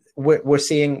 we're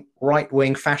seeing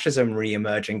right-wing fascism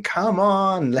re-emerging. Come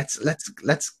on, let's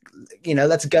you know,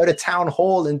 let's go to town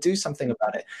hall and do something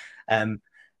about it.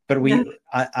 But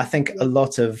I think a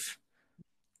lot of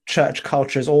church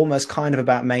culture is almost kind of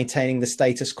about maintaining the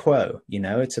status quo. You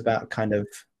know, it's about kind of,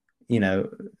 you know,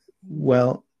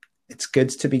 well, it's good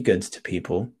to be good to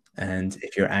people, and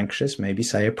if you're anxious, maybe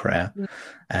say a prayer.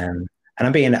 And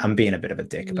I'm being a bit of a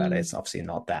dick about it. It's obviously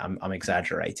not that. I'm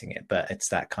exaggerating it, but it's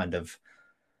that kind of.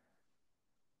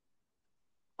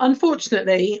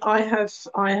 Unfortunately, I have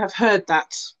heard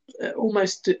that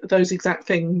almost that exact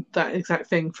thing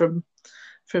from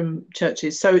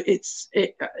churches. So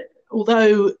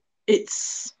although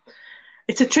it's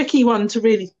a tricky one to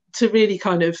really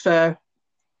kind of narrow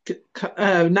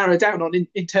down on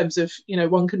in terms of, you know,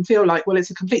 one can feel like, well, it's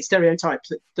a complete stereotype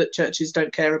that churches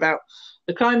don't care about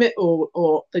the climate,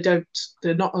 or they're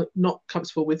not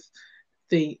comfortable with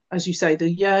the, as you say, the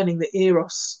yearning, the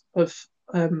eros of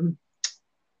I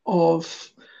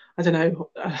don't know,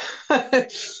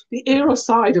 the eros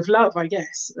side of love, I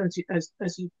guess,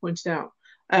 as you pointed out.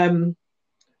 And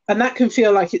that can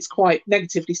feel like it's quite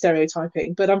negatively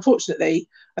stereotyping, but unfortunately,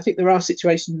 I think there are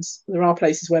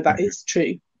places where that is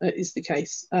true, is the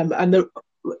case. And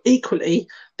equally,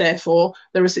 therefore,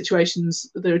 there are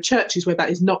churches where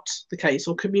that is not the case,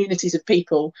 or communities of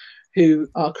people who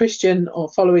are Christian or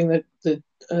following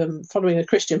following a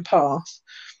Christian path,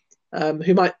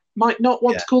 who might not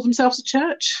want to call themselves a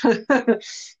church,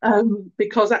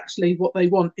 because actually what they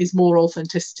want is more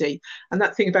authenticity. And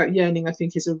that thing about yearning, I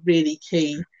think, is a really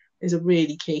key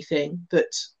thing,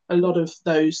 that a lot of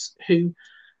those who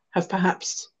have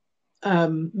perhaps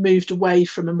moved away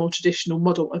from a more traditional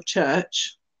model of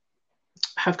church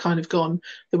have kind of gone,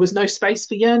 there was no space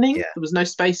for yearning, there was no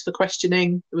space for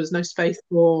questioning, there was no space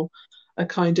for a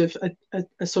kind of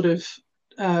a sort of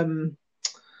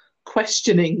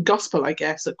questioning gospel, I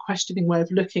guess, a questioning way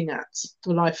of looking at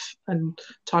the life and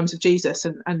times of Jesus,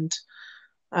 and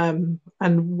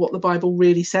what the Bible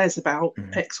really says about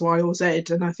X, Y, or Z.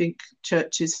 And I think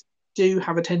churches do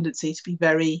have a tendency to be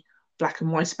very black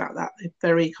and white about that. They're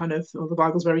very kind of, the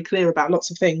Bible's very clear about lots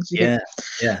of things. I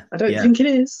don't think it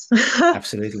is.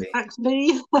 Absolutely.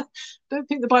 Actually, I don't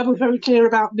think the Bible is very clear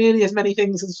about nearly as many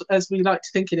things as we like to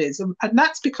think it is. And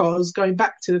that's because, going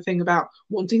back to the thing about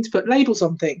wanting to put labels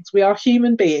on things, we are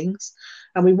human beings,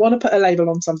 and we want to put a label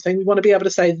on something. We want to be able to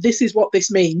say, this is what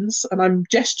this means. And I'm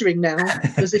gesturing now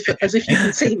as if you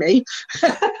can see me.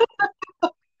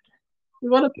 We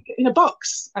want to put it in a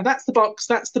box, and that's the box,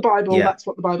 that's the Bible, that's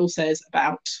what the Bible says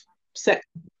about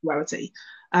sexuality.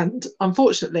 And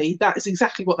unfortunately, that is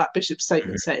exactly what that bishop's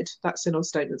statement said, that synod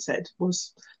statement said,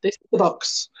 was, this is the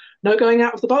box. No going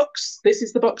out of the box. This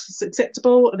is the box that's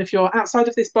acceptable. And if you're outside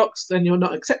of this box, then you're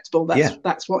not acceptable.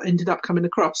 That's what ended up coming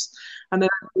across. And then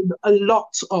a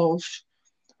lot of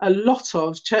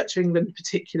Church of England,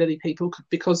 particularly people,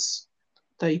 because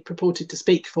they purported to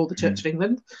speak for the Church of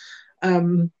England,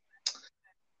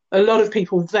 a lot of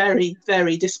people very,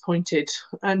 very disappointed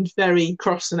and very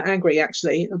cross and angry,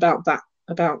 actually, about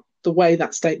the way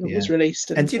that statement was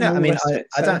released. And I mean,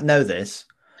 I don't know this,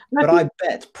 but I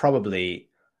bet probably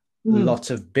lots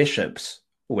of bishops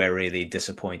were really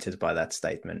disappointed by that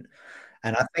statement.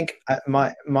 And I think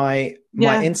my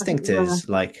instinct is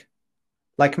like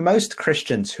most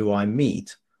Christians who I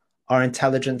meet are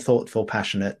intelligent, thoughtful,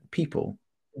 passionate people.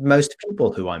 Most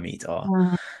people who I meet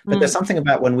are. But there's something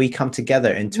about when we come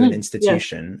together into an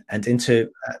institution and into,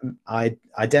 I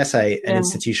dare say, an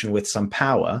institution with some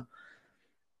power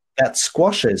that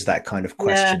squashes that kind of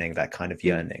questioning, that kind of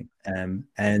yearning.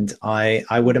 And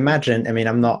I would imagine, I mean,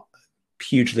 I'm not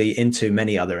hugely into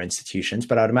many other institutions,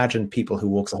 but I'd imagine people who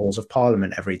walk the halls of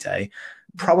Parliament every day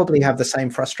probably have the same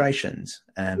frustrations.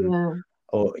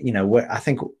 Or, I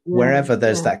think wherever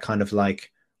there's that kind of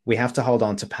like, we have to hold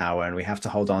on to power and we have to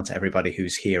hold on to everybody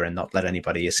who's here and not let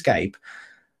anybody escape,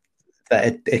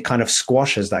 that it kind of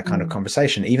squashes that kind of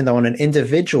conversation, even though on an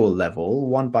individual level,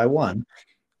 one by one,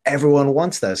 everyone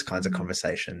wants those kinds of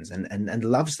conversations and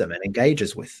loves them and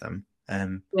engages with them.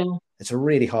 It's a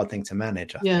really hard thing to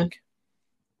manage, I think.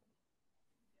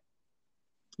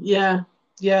 Yeah,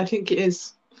 I think it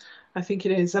is.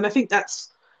 And I think that's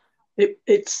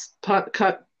it's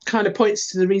kind of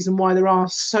points to the reason why there are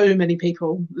so many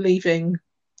people leaving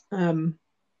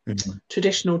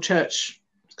traditional church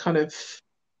kind of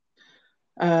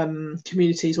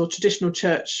communities, or traditional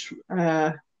church,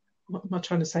 what am I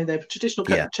trying to say there? Traditional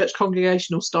church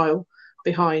congregational style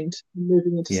behind,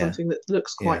 moving into something that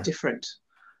looks quite different.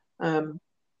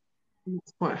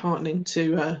 It's quite heartening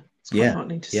to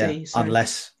see. So,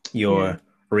 unless you're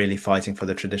really fighting for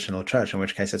the traditional church, in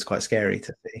which case it's quite scary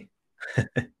to see.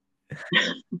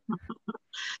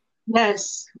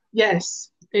 Yes,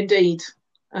 indeed.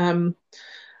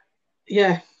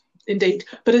 Indeed.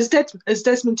 But as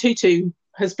Desmond Tutu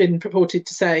has been purported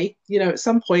to say, at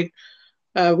some point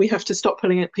we have to stop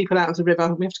pulling people out of the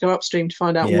river. We have to go upstream to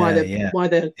find out why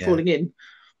they're falling in.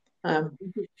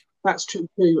 That's true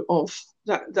too. Of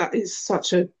that is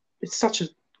such a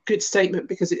good statement,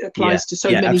 because it applies to so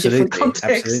many different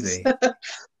contexts.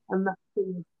 And that's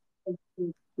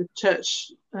the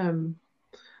church and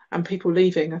people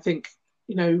leaving. I think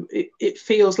it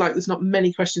feels like there's not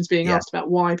many questions being asked about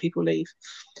why people leave.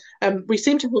 We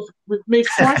seem to have moved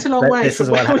quite a long way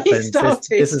from where we started.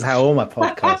 This is how all my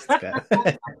podcasts go.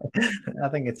 I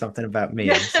think it's something about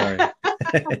me. I'm sorry.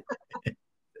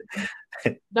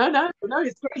 No,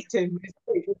 it's great, Tim. It's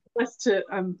great. It's nice to,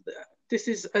 this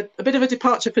is a bit of a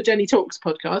departure for Jenny Talks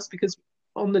podcast, because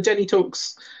on the Jenny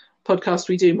Talks podcast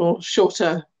we do more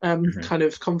shorter kind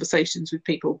of conversations with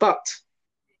people. But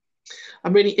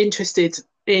I'm really interested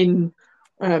in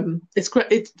it's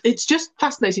great. It's just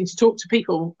fascinating to talk to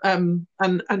people, and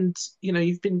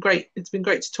you've been great. It's been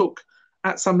great to talk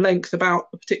at some length about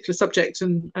a particular subject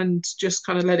and just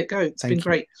kind of let it go. It's been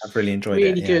great. I've really enjoyed it.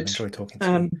 Really good. I've enjoyed talking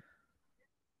to you.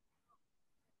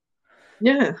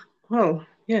 Yeah. Well,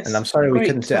 yes. And I'm sorry we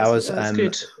couldn't do. I was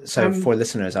for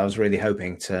listeners, I was really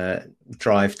hoping to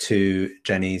drive to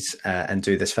Jenny's and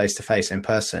do this face to face in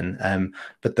person.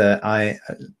 But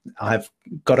I've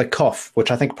got a cough,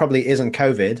 which I think probably isn't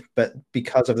COVID, but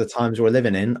because of the times we're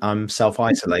living in, I'm self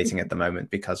isolating at the moment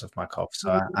because of my cough.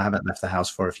 So I haven't left the house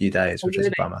for a few days, which is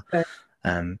a bummer.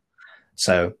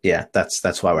 So yeah,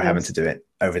 that's why we're having to do it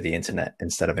over the internet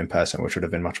instead of in person, which would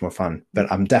have been much more fun.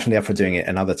 But I'm definitely up for doing it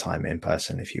another time in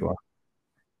person if you are.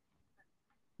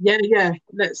 Yeah.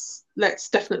 Let's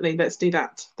do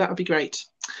that. That would be great.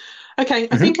 Okay,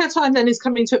 I think our time then is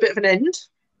coming to a bit of an end.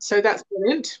 So that's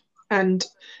brilliant. And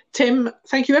Tim,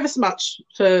 thank you ever so much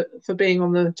for being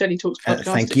on the Jenny Talks podcast.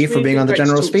 Thank you for being on the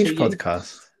General Speech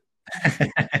podcast.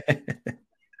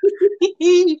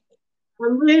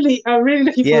 I'm really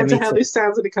looking forward to how this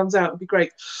sounds when it comes out. It'll be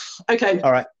great. Okay.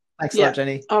 All right. Thanks a lot,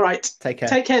 Jenny. All right. Take care.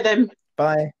 Take care then.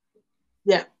 Bye.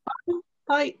 Yeah.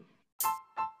 Bye.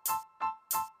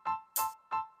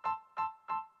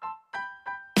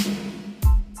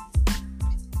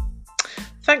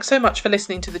 Thanks so much for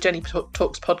listening to the Jenny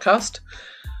Talks podcast.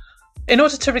 In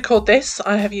order to record this,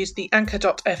 I have used the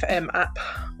Anchor.fm app,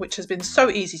 which has been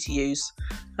so easy to use.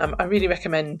 I really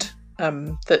recommend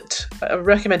it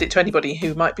to anybody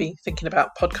who might be thinking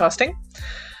about podcasting.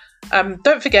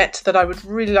 Don't forget that I would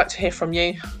really like to hear from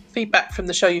you, feedback from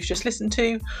the show you've just listened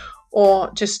to,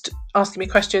 or just asking me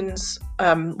questions,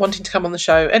 wanting to come on the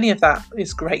show. Any of that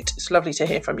is great. It's lovely to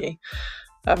hear from you.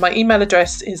 My email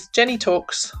address is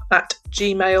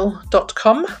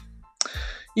jennytalks@gmail.com.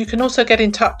 You can also get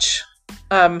in touch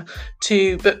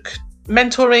to book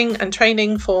mentoring and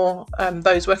training for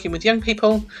those working with young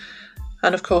people.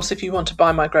 And of course, if you want to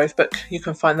buy my Grove book, you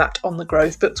can find that on the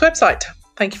Grove Books website.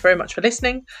 Thank you very much for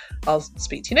listening. I'll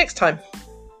speak to you next time.